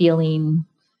not feeling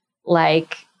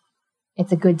like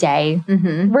it's a good day,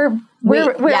 we're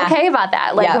okay about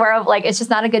that. Like we're like, it's just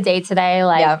not a good day today.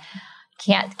 Like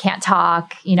can't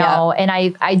talk, and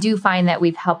I do find that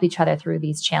we've helped each other through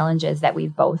these challenges that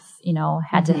we've both,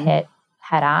 had to hit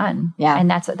head on. Yeah.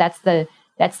 And that's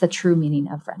the true meaning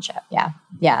of friendship. Yeah.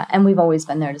 Yeah. And we've always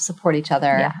been there to support each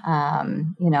other.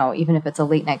 Even if it's a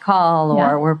late night call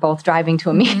or we're both driving to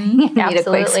a meeting, need a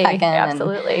quick second.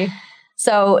 Absolutely.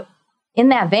 So in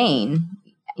that vein,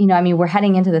 we're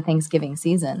heading into the Thanksgiving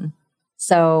season.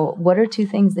 So what are 2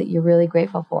 things that you're really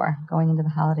grateful for going into the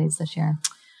holidays this year?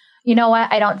 You know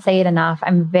what? I don't say it enough.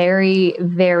 I'm very,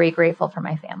 very grateful for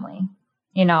my family.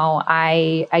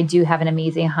 I do have an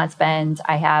amazing husband.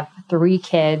 I have 3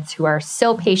 kids who are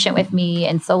so patient with me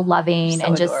and so loving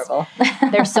and just adorable.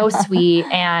 They're so sweet,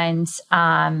 and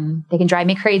they can drive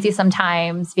me crazy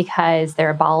sometimes because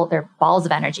they're balls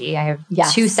of energy. I have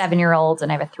 2 7-year-olds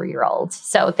and I have a 3-year-old.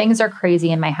 So things are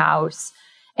crazy in my house,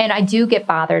 and I do get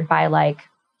bothered by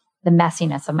the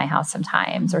messiness of my house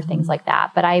sometimes or things like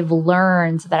that. But I've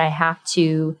learned that I have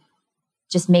to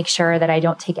just make sure that I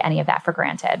don't take any of that for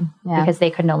granted because they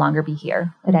could no longer be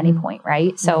here at any point.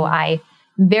 Right. So I'm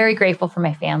very grateful for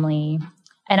my family,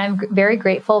 and I'm very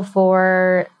grateful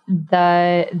for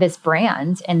this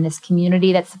brand and this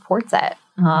community that supports it.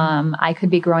 I could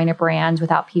be growing a brand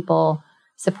without people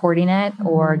supporting it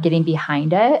or getting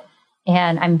behind it.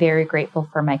 And I'm very grateful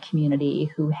for my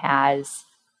community who has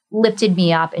lifted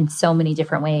me up in so many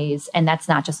different ways. And that's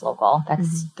not just local.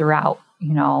 That's throughout,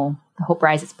 the Hope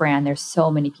Rises brand. There's so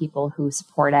many people who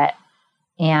support it.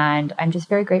 And I'm just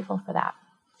very grateful for that.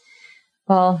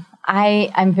 Well,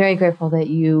 I'm very grateful that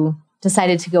you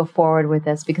decided to go forward with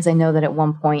this, because I know that at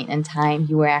one point in time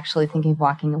you were actually thinking of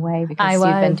walking away because you've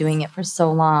been doing it for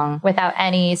so long. Without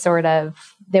any sort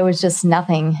of... There was just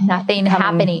nothing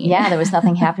happening. Yeah, there was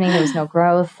nothing happening. There was no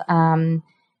growth.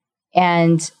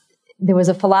 And there was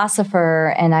a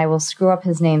philosopher, and I will screw up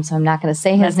his name, so I'm not going to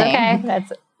say his name. Okay.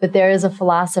 But there is a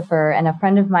philosopher, and a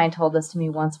friend of mine told this to me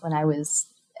once when I was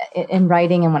in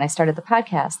writing and when I started the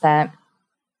podcast, that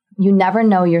you never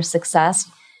know your success.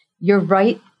 You're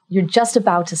just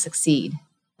about to succeed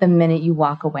the minute you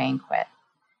walk away and quit.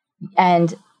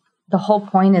 And the whole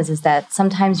point is that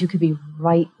sometimes you could be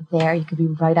right there. You could be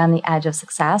right on the edge of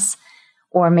success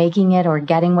or making it or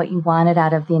getting what you wanted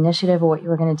out of the initiative or what you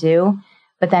were going to do.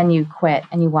 But then you quit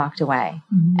and you walked away.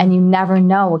 And you never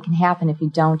know what can happen if you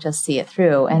don't just see it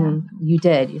through. And you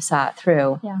did. You saw it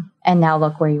through. Yeah. And now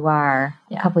look where you are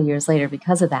a couple of years later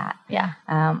because of that. Yeah.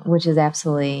 Which is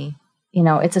absolutely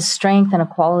it's a strength and a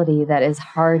quality that is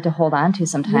hard to hold on to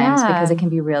sometimes because it can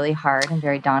be really hard and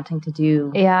very daunting to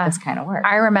do this kind of work.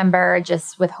 I remember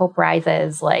just with Hope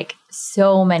Rises, like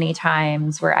so many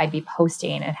times where I'd be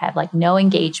posting and had like no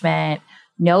engagement,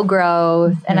 no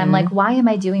growth. And I'm like, why am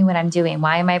I doing what I'm doing?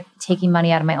 Why am I taking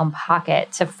money out of my own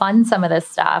pocket to fund some of this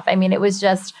stuff? I mean, it was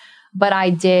just, but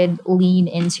I did lean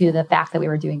into the fact that we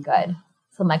were doing good.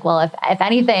 So I'm like, well, if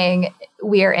anything,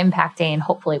 we are impacting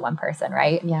hopefully one person,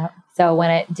 right? Yeah. So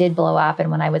when it did blow up and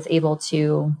when I was able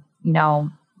to,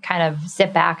 kind of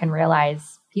sit back and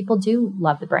realize people do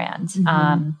love the brand,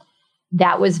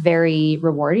 that was very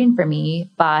rewarding for me,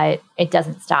 but it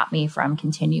doesn't stop me from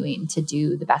continuing to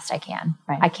do the best I can.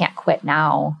 Right. I can't quit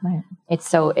now. Right.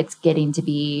 It's getting to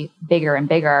be bigger and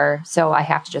bigger. So I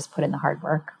have to just put in the hard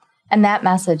work. And that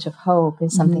message of hope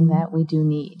is something that we do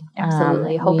need.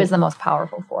 Absolutely. Hope is the most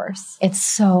powerful force. It's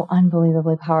so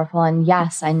unbelievably powerful. And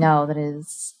yes, I know that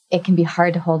it can be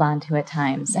hard to hold on to at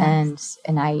times. Yes.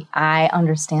 And I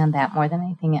understand that more than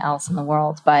anything else in the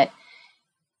world. But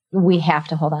we have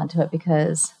to hold on to it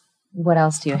because what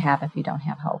else do you have if you don't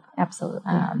have hope? Absolutely.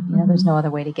 There's no other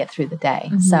way to get through the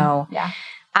day. So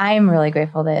I'm really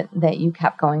grateful that you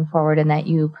kept going forward and that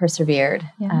you persevered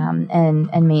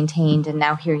and maintained. And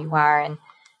now here you are. And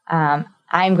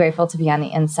I'm grateful to be on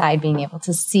the inside, being able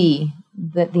to see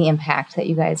the impact that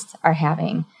you guys are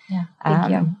having. Yeah.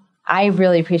 Thank you. I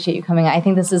really appreciate you coming. I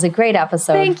think this is a great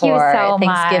episode for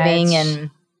Thanksgiving and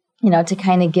to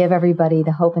kind of give everybody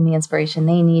the hope and the inspiration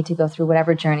they need to go through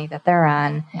whatever journey that they're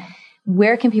on. Yeah.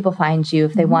 Where can people find you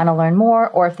if they want to learn more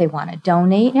or if they want to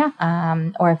donate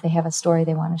or if they have a story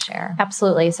they want to share?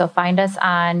 Absolutely. So find us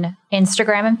on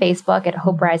Instagram and Facebook at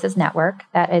Hope Rises Network.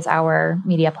 That is our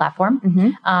media platform.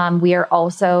 We are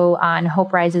also on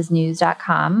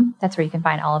hoperisesnews.com. That's where you can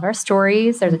find all of our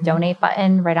stories. There's a donate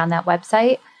button right on that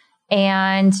website.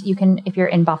 And you can, if you're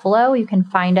in Buffalo, you can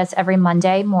find us every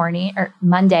Monday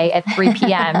at 3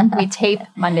 p.m. We tape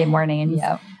Monday mornings.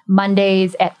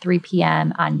 Mondays at 3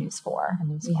 p.m. on News 4.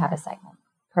 We have a segment.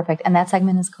 Perfect. And that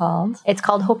segment is called? It's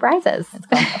called Hope Rises. It's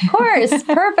called, of course.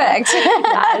 Perfect.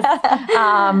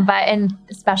 And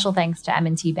special thanks to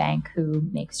M&T Bank, who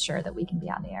makes sure that we can be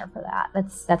on the air for that.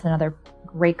 That's another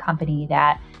great company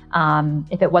that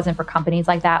if it wasn't for companies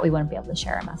like that, we wouldn't be able to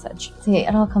share a message. See,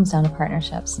 it all comes down to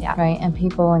partnerships, right? And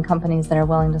people and companies that are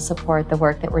willing to support the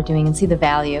work that we're doing and see the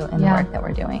value in the work that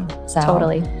we're doing. So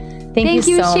totally. Thank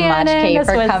you so much, Kate,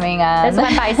 for coming on. This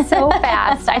went by so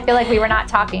fast. I feel like we were not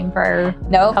talking for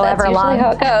however that's long. How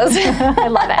it goes. I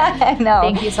love it. I know.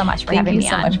 Thank you so much for having me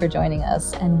on. Thank you so much for joining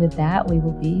us. And with that, we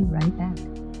will be right back.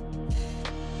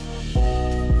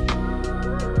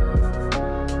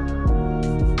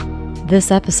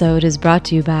 This episode is brought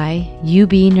to you by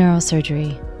UB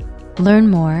Neurosurgery. Learn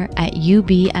more at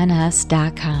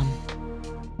ubns.com.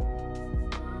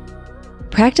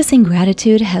 Practicing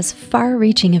gratitude has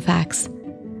far-reaching effects,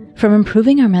 from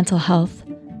improving our mental health,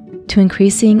 to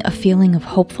increasing a feeling of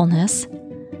hopefulness,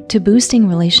 to boosting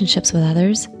relationships with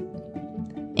others,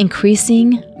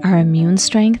 increasing our immune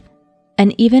strength,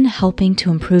 and even helping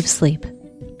to improve sleep.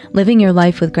 Living your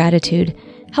life with gratitude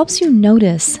helps you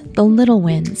notice the little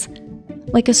wins,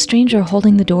 like a stranger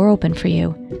holding the door open for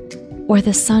you, or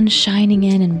the sun shining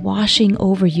in and washing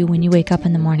over you when you wake up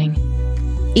in the morning.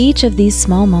 Each of these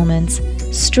small moments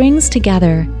strings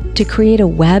together to create a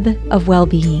web of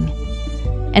well-being.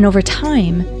 And over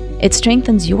time, it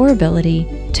strengthens your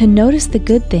ability to notice the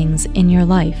good things in your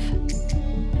life.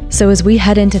 So as we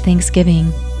head into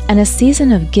Thanksgiving and a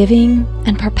season of giving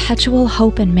and perpetual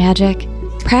hope and magic,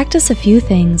 practice a few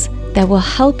things that will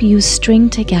help you string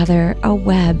together a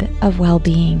web of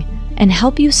well-being and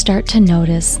help you start to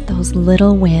notice those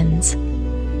little wins.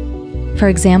 For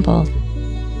example,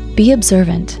 be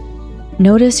observant.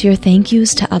 Notice your thank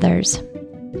yous to others.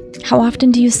 How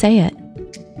often do you say it?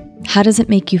 How does it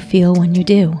make you feel when you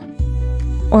do?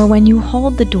 Or when you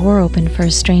hold the door open for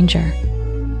a stranger,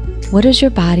 what does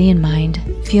your body and mind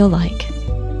feel like?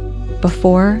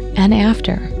 Before and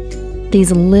after,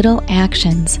 these little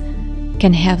actions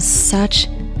can have such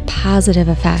positive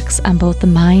effects on both the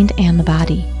mind and the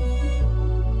body.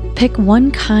 Pick one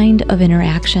kind of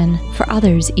interaction for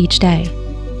others each day.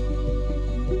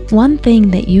 One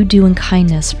thing that you do in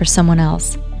kindness for someone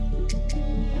else,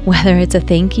 whether it's a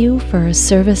thank you for a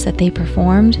service that they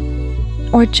performed,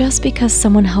 or just because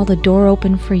someone held a door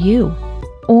open for you,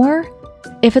 or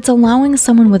if it's allowing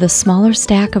someone with a smaller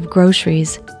stack of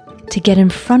groceries to get in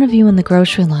front of you in the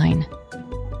grocery line.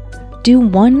 Do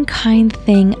one kind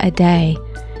thing a day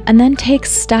and then take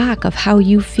stock of how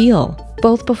you feel,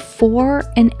 both before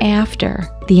and after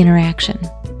the interaction.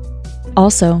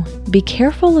 Also, be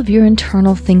careful of your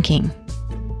internal thinking.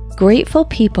 Grateful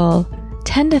people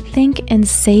tend to think and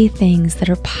say things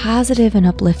that are positive and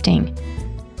uplifting.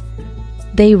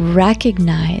 They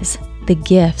recognize the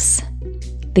gifts,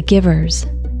 the givers,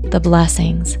 the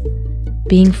blessings,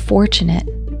 being fortunate,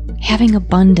 having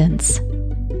abundance.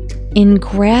 In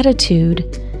gratitude,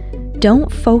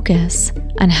 don't focus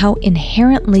on how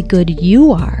inherently good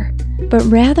you are, but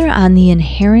rather on the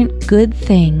inherent good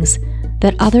things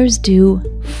that others do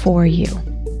for you.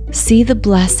 See the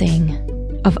blessing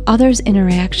of others'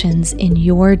 interactions in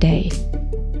your day.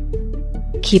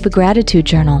 Keep a gratitude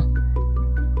journal.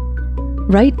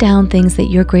 Write down things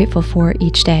that you're grateful for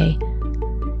each day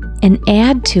and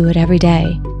add to it every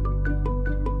day.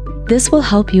 This will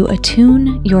help you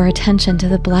attune your attention to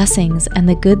the blessings and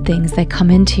the good things that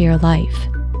come into your life.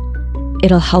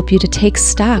 It'll help you to take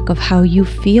stock of how you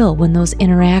feel when those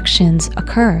interactions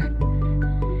occur.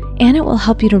 And it will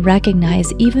help you to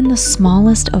recognize even the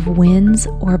smallest of wins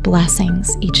or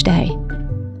blessings each day.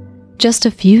 Just a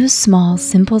few small,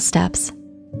 simple steps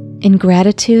in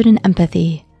gratitude and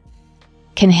empathy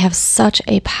can have such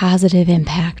a positive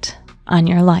impact on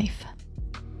your life.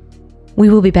 We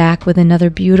will be back with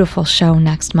another beautiful show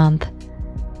next month.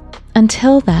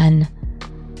 Until then,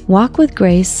 walk with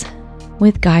grace,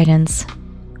 with guidance,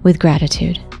 with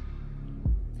gratitude,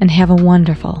 and have a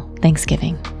wonderful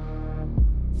Thanksgiving.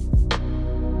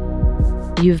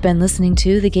 You've been listening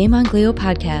to the Game on Glio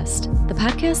podcast, the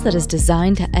podcast that is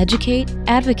designed to educate,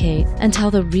 advocate, and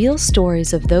tell the real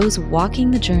stories of those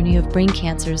walking the journey of brain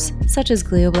cancers such as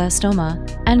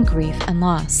glioblastoma and grief and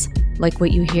loss. Like what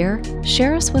you hear?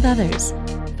 Share us with others.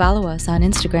 Follow us on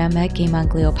Instagram at Game on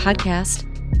Glio Podcast,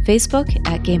 Facebook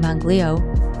at Game on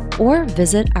Glio, or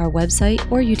visit our website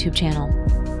or YouTube channel.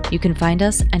 You can find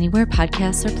us anywhere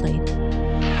podcasts are played.